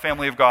part of the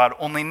family of God,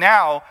 only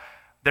now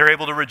they're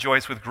able to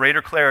rejoice with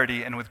greater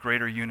clarity and with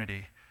greater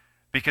unity.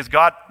 Because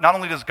God, not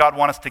only does God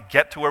want us to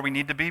get to where we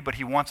need to be, but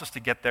he wants us to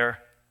get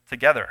there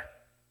together.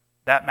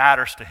 That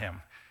matters to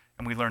him,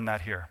 and we learn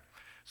that here.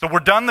 So we're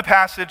done the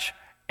passage,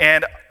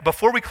 and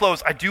before we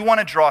close, I do want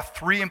to draw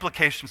 3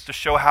 implications to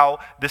show how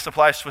this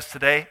applies to us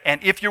today.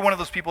 And if you're one of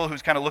those people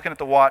who's kind of looking at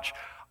the watch,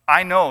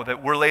 I know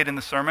that we're late in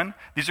the sermon.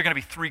 These are going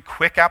to be 3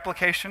 quick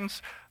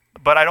applications,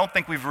 but I don't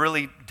think we've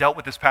really dealt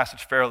with this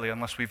passage fairly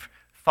unless we've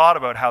thought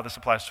about how this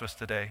applies to us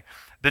today.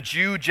 The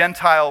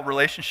Jew-Gentile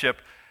relationship,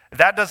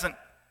 the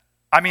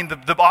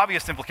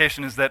obvious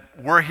implication is that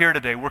we're here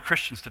today, we're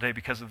Christians today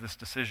because of this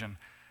decision.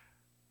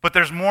 But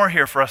there's more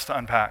here for us to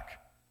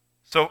unpack.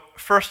 So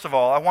first of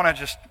all, I want to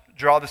just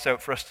draw this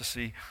out for us to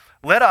see.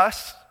 Let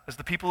us, as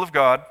the people of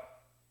God,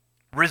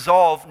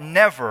 resolve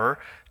never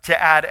to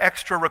add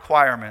extra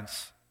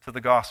requirements to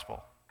the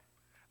gospel.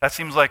 That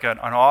seems like an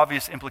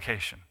obvious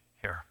implication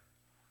here.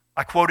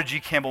 I quoted G.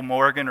 Campbell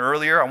Morgan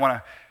earlier. I'm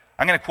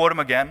going to quote him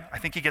again. I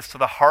think he gets to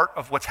the heart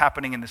of what's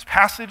happening in this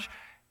passage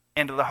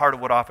and to the heart of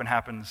what often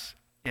happens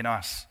in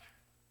us.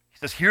 He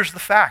says, here's the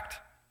fact.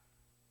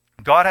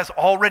 God has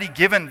already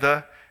given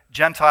the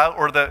Gentile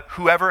or the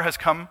whoever has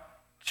come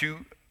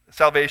to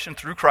salvation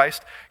through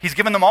Christ, he's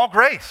given them all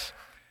grace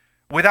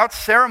without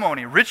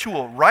ceremony,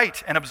 ritual,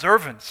 rite, and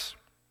observance.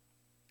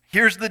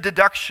 Here's the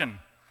deduction.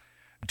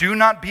 Do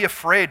not be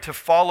afraid to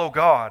follow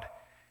God,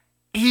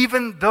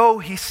 even though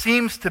he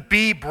seems to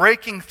be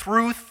breaking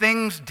through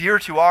things dear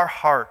to our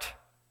heart.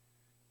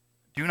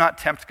 Do not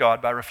tempt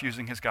God by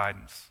refusing his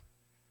guidance.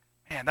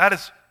 Man, that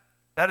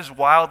is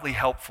wildly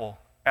helpful,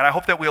 and I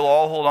hope that we'll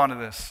all hold on to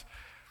this.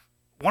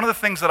 One of the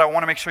things that I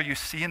want to make sure you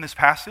see in this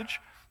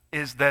passage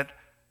is that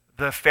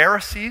the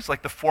Pharisees,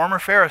 like the former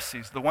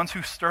Pharisees, the ones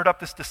who stirred up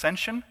this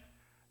dissension,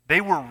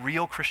 they were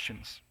real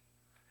Christians.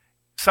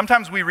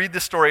 Sometimes we read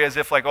this story as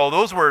if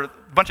those were a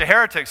bunch of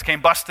heretics came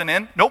busting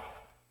in. Nope.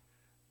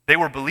 They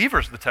were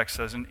believers, the text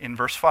says in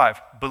verse 5.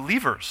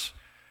 Believers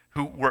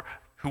who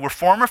were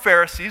former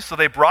Pharisees, so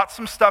they brought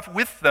some stuff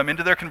with them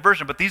into their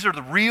conversion, but these are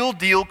the real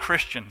deal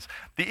Christians.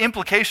 The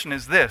implication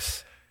is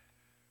this: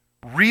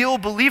 real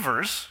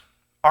believers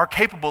are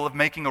capable of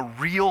making a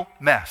real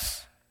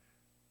mess.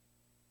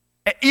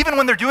 Even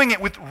when they're doing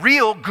it with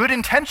real good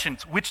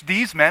intentions, which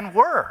these men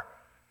were.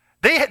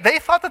 They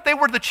thought that they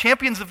were the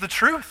champions of the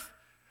truth.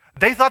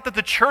 They thought that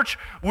the church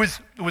was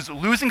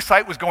losing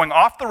sight, was going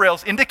off the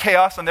rails into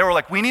chaos, and they were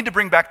like, we need to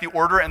bring back the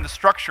order and the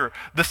structure.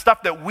 The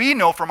stuff that we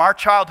know from our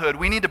childhood,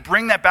 we need to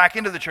bring that back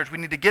into the church. We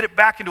need to get it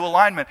back into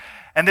alignment.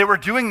 And they were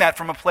doing that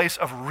from a place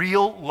of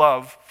real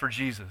love for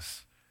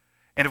Jesus.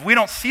 And if we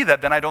don't see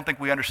that, then I don't think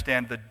we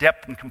understand the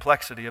depth and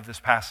complexity of this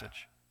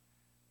passage.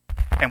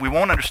 And we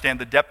won't understand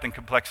the depth and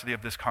complexity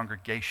of this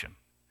congregation.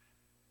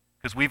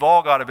 Because we've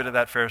all got a bit of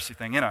that Pharisee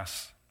thing in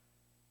us.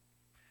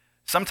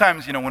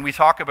 Sometimes, when we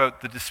talk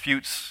about the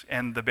disputes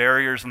and the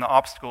barriers and the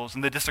obstacles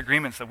and the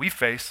disagreements that we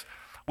face,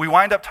 we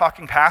wind up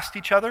talking past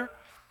each other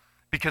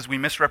because we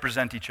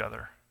misrepresent each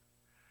other.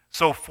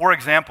 So, for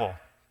example,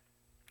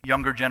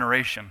 younger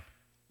generation,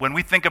 when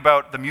we think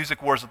about the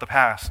music wars of the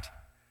past,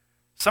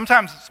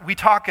 sometimes we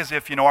talk as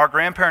if, our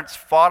grandparents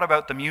fought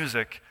about the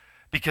music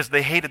because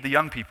they hated the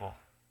young people.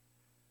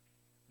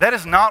 That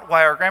is not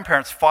why our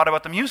grandparents fought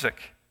about the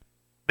music.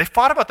 They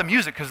fought about the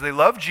music because they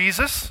loved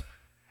Jesus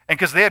and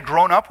because they had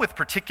grown up with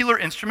particular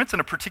instruments and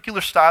a particular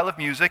style of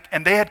music,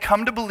 and they had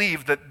come to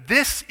believe that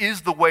this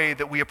is the way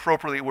that we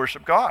appropriately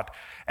worship God.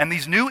 And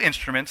these new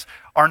instruments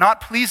are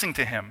not pleasing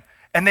to him.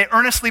 And they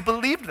earnestly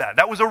believed that.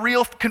 That was a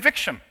real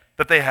conviction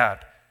that they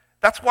had.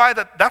 That's why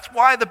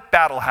the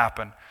battle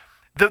happened.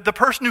 The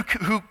person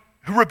who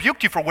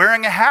rebuked you for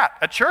wearing a hat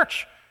at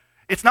church,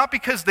 It's not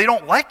because they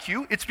don't like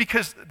you. It's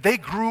because they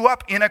grew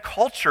up in a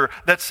culture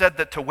that said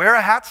that to wear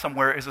a hat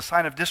somewhere is a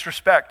sign of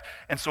disrespect.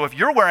 And so if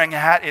you're wearing a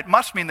hat, it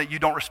must mean that you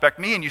don't respect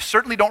me, and you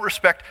certainly don't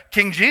respect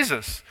King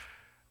Jesus.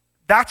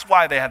 That's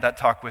why they had that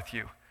talk with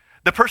you.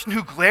 The person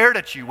who glared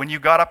at you when you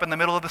got up in the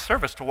middle of the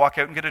service to walk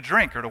out and get a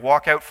drink, or to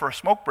walk out for a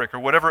smoke break, or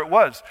whatever it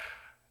was.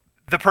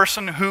 The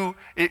person who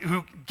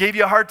gave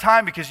you a hard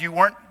time because you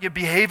weren't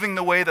behaving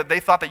the way that they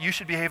thought that you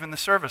should behave in the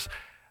service.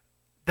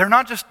 They're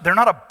not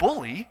a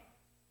bully.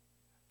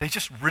 They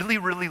just really,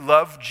 really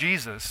love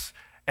Jesus,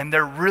 and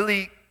they're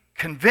really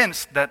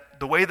convinced that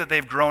the way that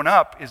they've grown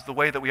up is the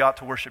way that we ought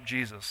to worship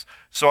Jesus.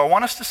 So I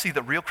want us to see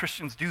that real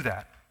Christians do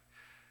that.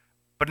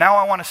 But now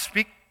I want to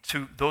speak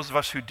to those of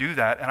us who do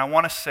that, and I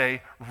want to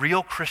say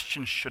real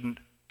Christians shouldn't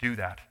do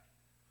that.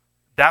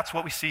 That's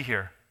what we see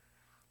here.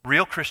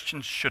 Real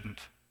Christians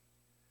shouldn't.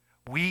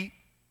 We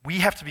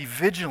have to be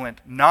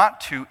vigilant not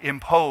to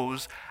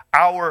impose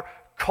our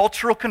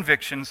cultural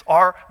convictions,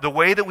 are the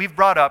way that we've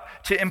brought up,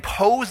 to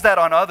impose that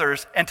on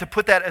others and to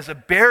put that as a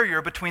barrier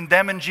between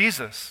them and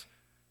Jesus.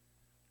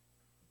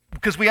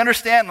 Because we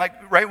understand,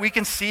 right, we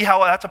can see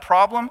how that's a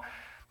problem.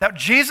 Now,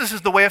 Jesus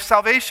is the way of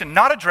salvation,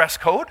 not a dress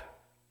code.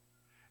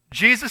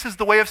 Jesus is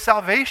the way of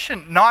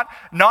salvation, not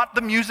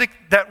the music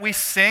that we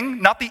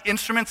sing, not the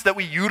instruments that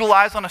we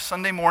utilize on a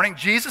Sunday morning.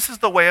 Jesus is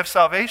the way of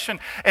salvation.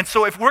 And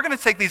so if we're going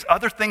to take these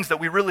other things that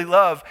we really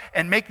love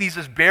and make these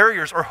as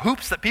barriers or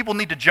hoops that people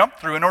need to jump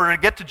through in order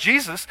to get to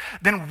Jesus,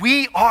 then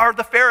we are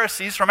the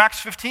Pharisees from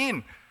Acts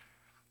 15.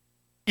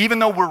 Even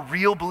though we're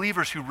real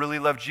believers who really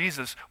love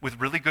Jesus with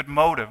really good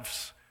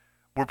motives,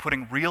 we're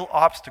putting real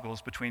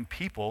obstacles between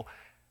people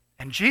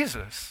and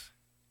Jesus,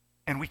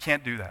 and we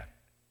can't do that.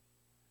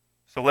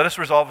 So let us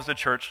resolve as a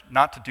church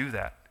not to do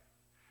that.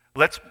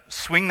 Let's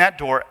swing that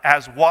door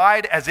as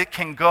wide as it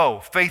can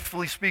go,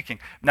 faithfully speaking.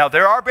 Now,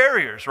 there are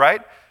barriers,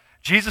 right?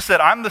 Jesus said,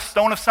 I'm the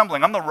stone of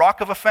stumbling. I'm the rock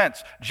of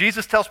offense.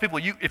 Jesus tells people,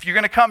 if you're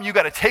going to come, you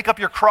got to take up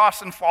your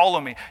cross and follow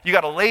me. You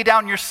got to lay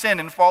down your sin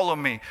and follow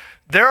me.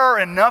 There are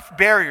enough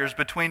barriers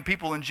between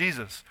people and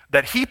Jesus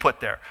that he put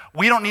there.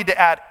 We don't need to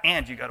add,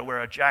 and you got to wear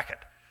a jacket.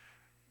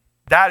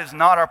 That is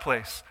not our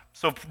place.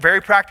 So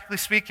very practically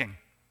speaking,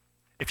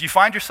 if you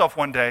find yourself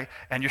one day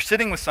and you're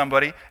sitting with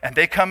somebody and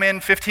they come in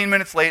 15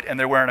 minutes late and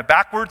they're wearing a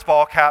backwards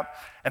ball cap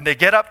and they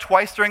get up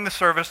twice during the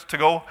service to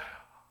go,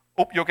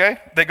 oh, you okay?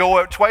 They go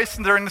out twice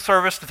during the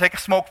service to take a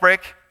smoke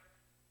break,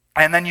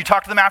 and then you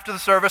talk to them after the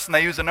service and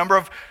they use a number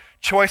of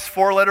choice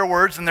 4-letter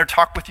words in their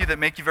talk with you that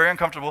make you very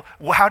uncomfortable.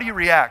 Well, how do you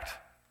react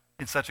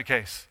in such a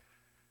case?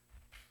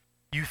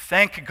 You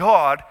thank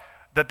God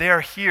that they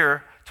are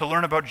here to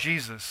learn about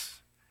Jesus,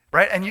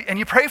 right? And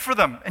you pray for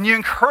them and you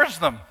encourage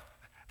them.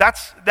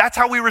 That's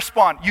how we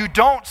respond. You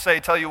don't say,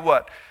 tell you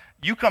what,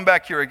 you come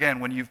back here again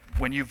when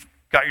you've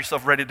got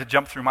yourself ready to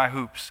jump through my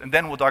hoops, and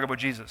then we'll talk about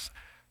Jesus.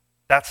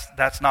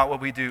 That's not what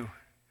we do.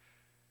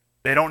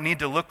 They don't need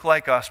to look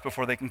like us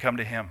before they can come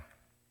to him.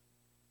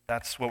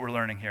 That's what we're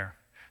learning here.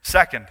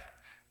 Second,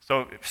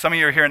 so if some of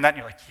you are hearing that and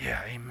you're like,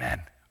 yeah,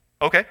 amen.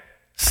 Okay.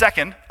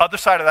 Second, other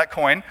side of that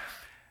coin,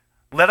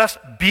 let us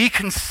be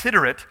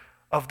considerate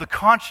of the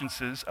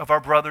consciences of our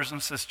brothers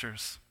and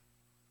sisters.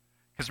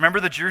 Because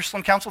remember the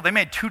Jerusalem Council? They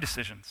made 2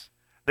 decisions.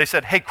 They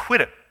said, hey, quit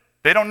it.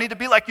 They don't need to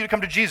be like you to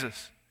come to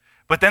Jesus.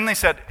 But then they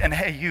said, and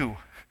hey, you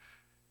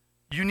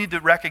need to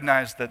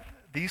recognize that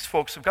these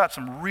folks have got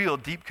some real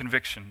deep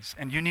convictions,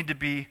 and you need to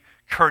be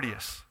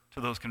courteous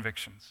to those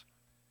convictions.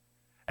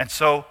 And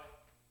so,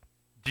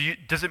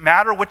 does it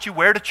matter what you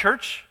wear to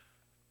church?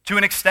 To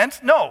an extent?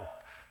 No.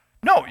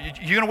 No,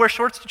 you're going to wear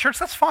shorts to church?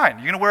 That's fine.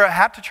 You're going to wear a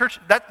hat to church?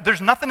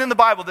 There's nothing in the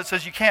Bible that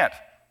says you can't.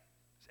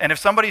 And if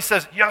somebody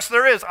says, yes,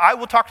 there is, I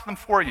will talk to them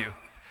for you.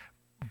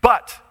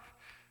 But,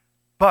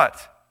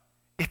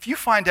 if you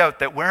find out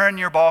that wearing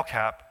your ball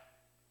cap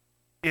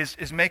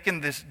is making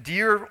this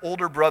dear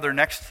older brother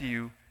next to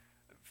you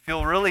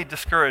feel really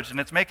discouraged, and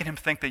it's making him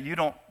think that you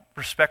don't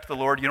respect the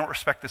Lord, you don't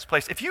respect this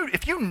place, if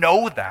you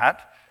know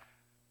that,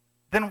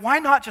 then why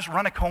not just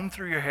run a comb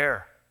through your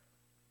hair?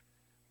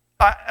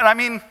 And I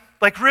mean,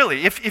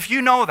 really, if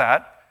you know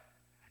that,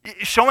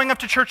 showing up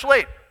to church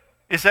late,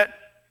 is that,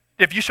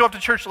 if you show up to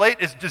church late,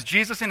 does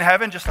Jesus in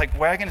heaven just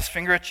wagging his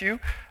finger at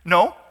you?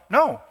 No.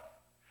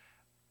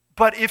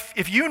 But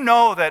if you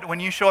know that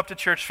when you show up to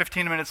church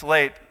 15 minutes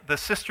late, the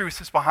sister who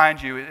sits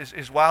behind you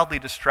is wildly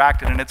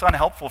distracted and it's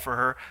unhelpful for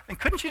her, then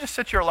couldn't you just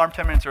set your alarm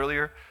 10 minutes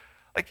earlier?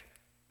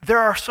 There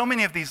are so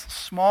many of these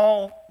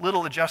small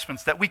little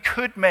adjustments that we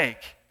could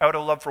make out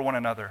of love for one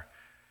another.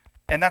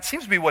 And that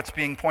seems to be what's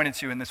being pointed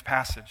to in this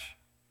passage.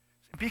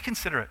 Be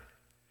considerate.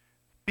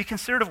 Be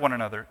considerate of one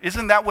another.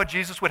 Isn't that what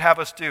Jesus would have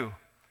us do?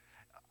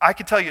 I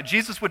can tell you,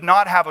 Jesus would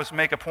not have us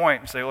make a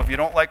point and say, well, if you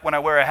don't like when I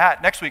wear a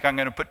hat, next week I'm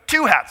going to put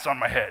 2 hats on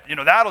my head.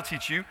 That'll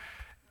teach you.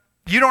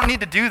 You don't need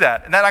to do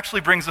that. And that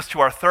actually brings us to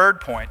our third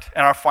point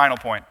and our final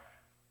point.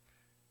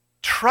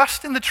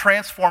 Trust in the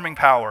transforming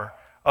power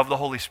of the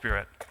Holy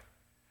Spirit.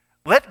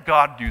 Let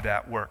God do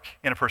that work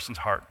in a person's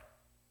heart.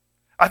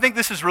 I think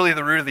this is really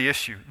the root of the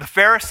issue. The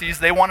Pharisees,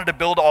 they wanted to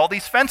build all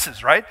these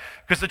fences, right?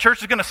 Because the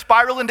church is going to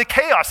spiral into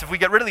chaos if we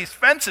get rid of these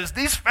fences.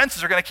 These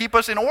fences are going to keep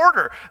us in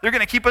order. They're going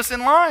to keep us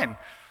in line.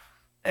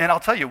 And I'll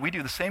tell you, we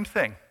do the same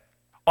thing.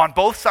 On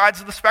both sides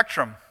of the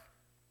spectrum,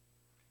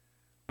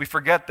 we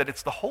forget that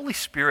it's the Holy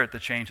Spirit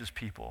that changes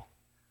people.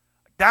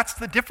 That's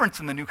the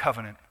difference in the new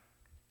covenant.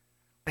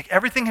 Like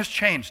everything has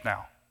changed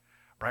now,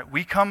 right?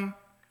 We come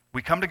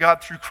to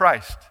God through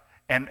Christ,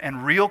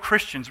 and real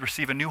Christians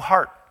receive a new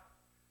heart.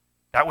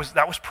 That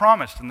was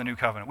promised in the new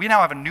covenant. We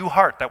now have a new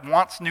heart that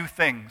wants new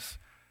things.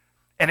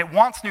 And it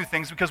wants new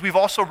things because we've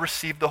also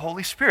received the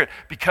Holy Spirit.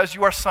 Because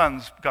you are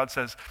sons, God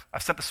says,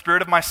 I've sent the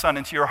Spirit of my Son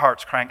into your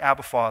hearts, crying,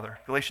 Abba, Father.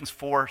 Galatians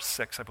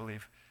 4:6, I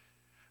believe.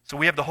 So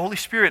we have the Holy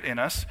Spirit in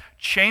us,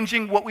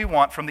 changing what we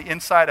want from the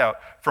inside out,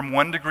 from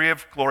one degree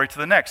of glory to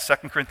the next,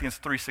 2 Corinthians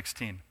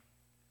 3:16.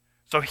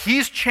 So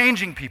he's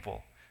changing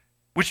people,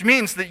 which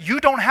means that you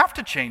don't have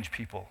to change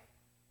people.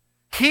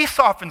 He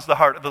softens the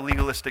heart of the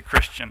legalistic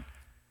Christian.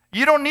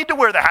 You don't need to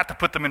wear the hat to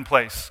put them in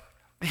place.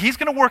 He's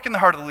going to work in the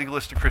heart of the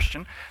legalistic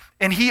Christian,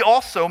 and he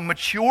also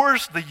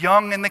matures the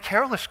young and the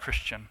careless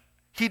Christian.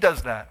 He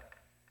does that.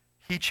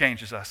 He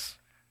changes us,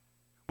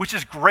 which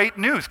is great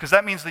news because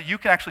that means that you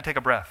can actually take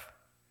a breath.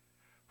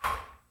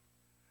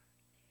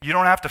 You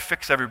don't have to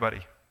fix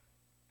everybody.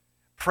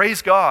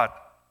 Praise God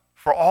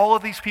for all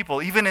of these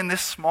people, even in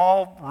this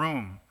small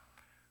room,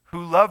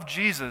 who love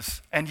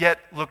Jesus and yet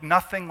look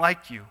nothing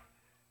like you.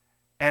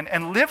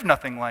 And live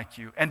nothing like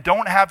you, and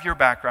don't have your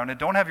background, and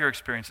don't have your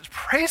experiences.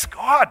 Praise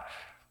God.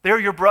 They're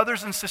your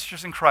brothers and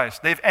sisters in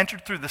Christ. They've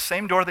entered through the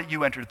same door that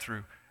you entered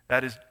through.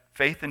 That is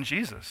faith in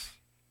Jesus.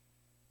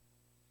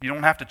 You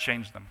don't have to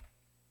change them.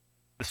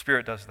 The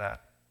Spirit does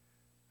that.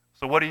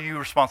 So what are you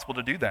responsible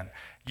to do then?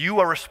 You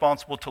are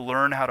responsible to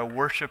learn how to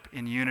worship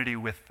in unity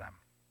with them.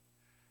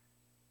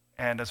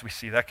 And as we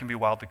see, that can be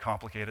wildly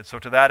complicated. So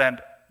to that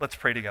end, let's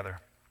pray together.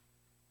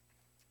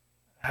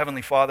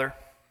 Heavenly Father,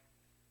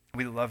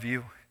 we love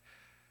you.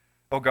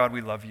 Oh God, we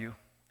love you.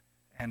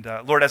 And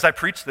Lord, as I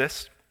preach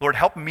this, Lord,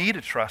 help me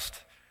to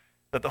trust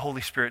that the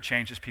Holy Spirit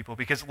changes people.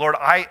 Because Lord,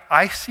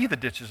 I see the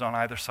ditches on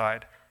either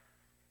side.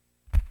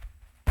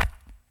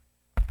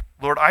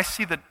 Lord, I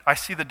see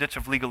the ditch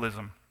of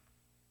legalism.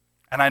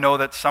 And I know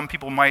that some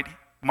people might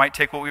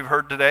take what we've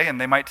heard today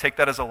and they might take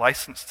that as a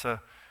license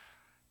to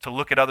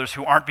look at others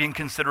who aren't being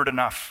considered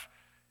enough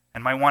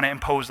and might want to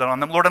impose that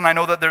on them. Lord, and I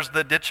know that there's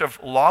the ditch of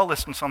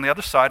lawlessness on the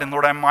other side. And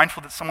Lord, I'm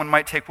mindful that someone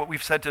might take what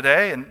we've said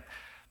today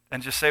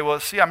and just say, well,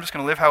 see, I'm just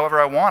going to live however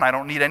I want. I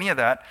don't need any of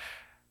that.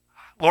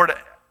 Lord,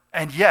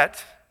 and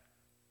yet,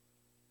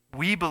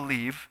 we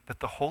believe that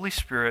the Holy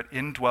Spirit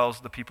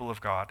indwells the people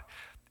of God.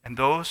 And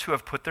those who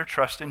have put their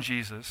trust in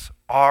Jesus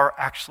are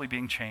actually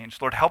being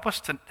changed. Lord, help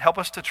us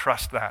to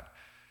trust that.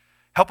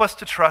 Help us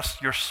to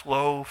trust your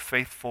slow,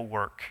 faithful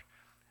work.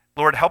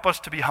 Lord, help us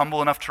to be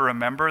humble enough to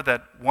remember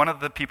that one of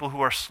the people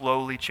who are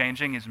slowly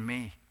changing is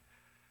me.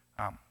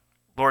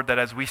 Lord, that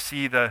as we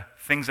see the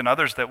things in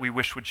others that we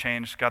wish would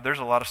change, God, there's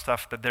a lot of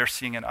stuff that they're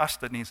seeing in us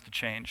that needs to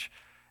change.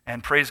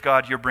 And praise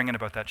God, you're bringing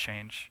about that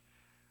change.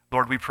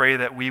 Lord, we pray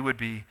that we would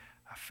be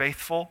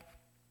faithful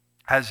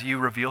as you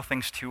reveal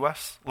things to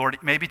us. Lord,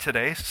 maybe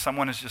today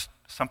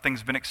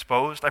something's been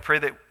exposed. I pray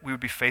that we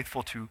would be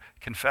faithful to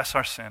confess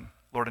our sin,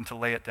 Lord, and to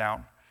lay it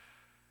down.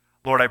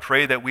 Lord, I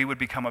pray that we would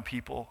become a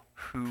people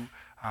who,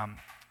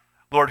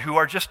 Lord, who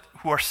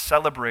are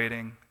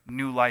celebrating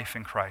new life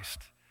in Christ.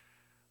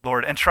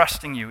 Lord, and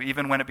trusting you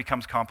even when it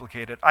becomes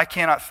complicated. I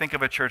cannot think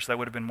of a church that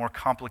would have been more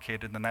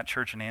complicated than that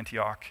church in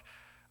Antioch.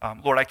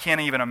 Lord, I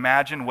can't even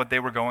imagine what they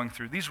were going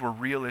through. These were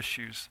real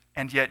issues,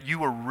 and yet you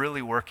were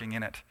really working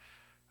in it.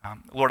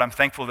 Lord, I'm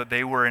thankful that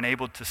they were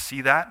enabled to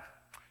see that.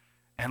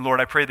 And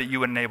Lord, I pray that you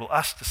would enable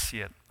us to see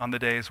it on the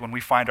days when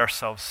we find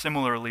ourselves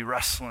similarly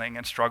wrestling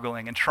and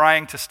struggling and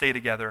trying to stay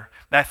together.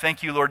 And I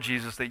thank you, Lord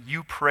Jesus, that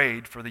you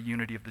prayed for the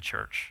unity of the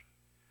church.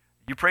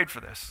 You prayed for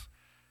this.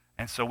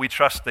 And so we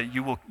trust that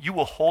you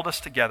will hold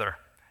us together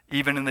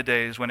even in the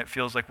days when it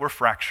feels like we're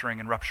fracturing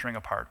and rupturing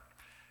apart.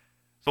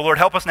 So Lord,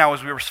 help us now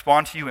as we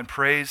respond to you in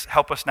praise.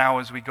 Help us now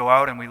as we go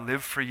out and we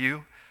live for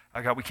you.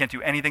 God, we can't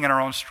do anything in our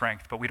own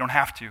strength, but we don't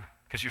have to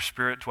because your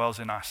Spirit dwells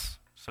in us.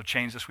 So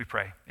change this, we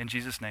pray. In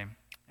Jesus' name.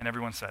 And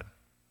everyone said,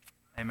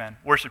 amen.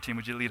 Worship team,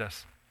 would you lead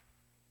us?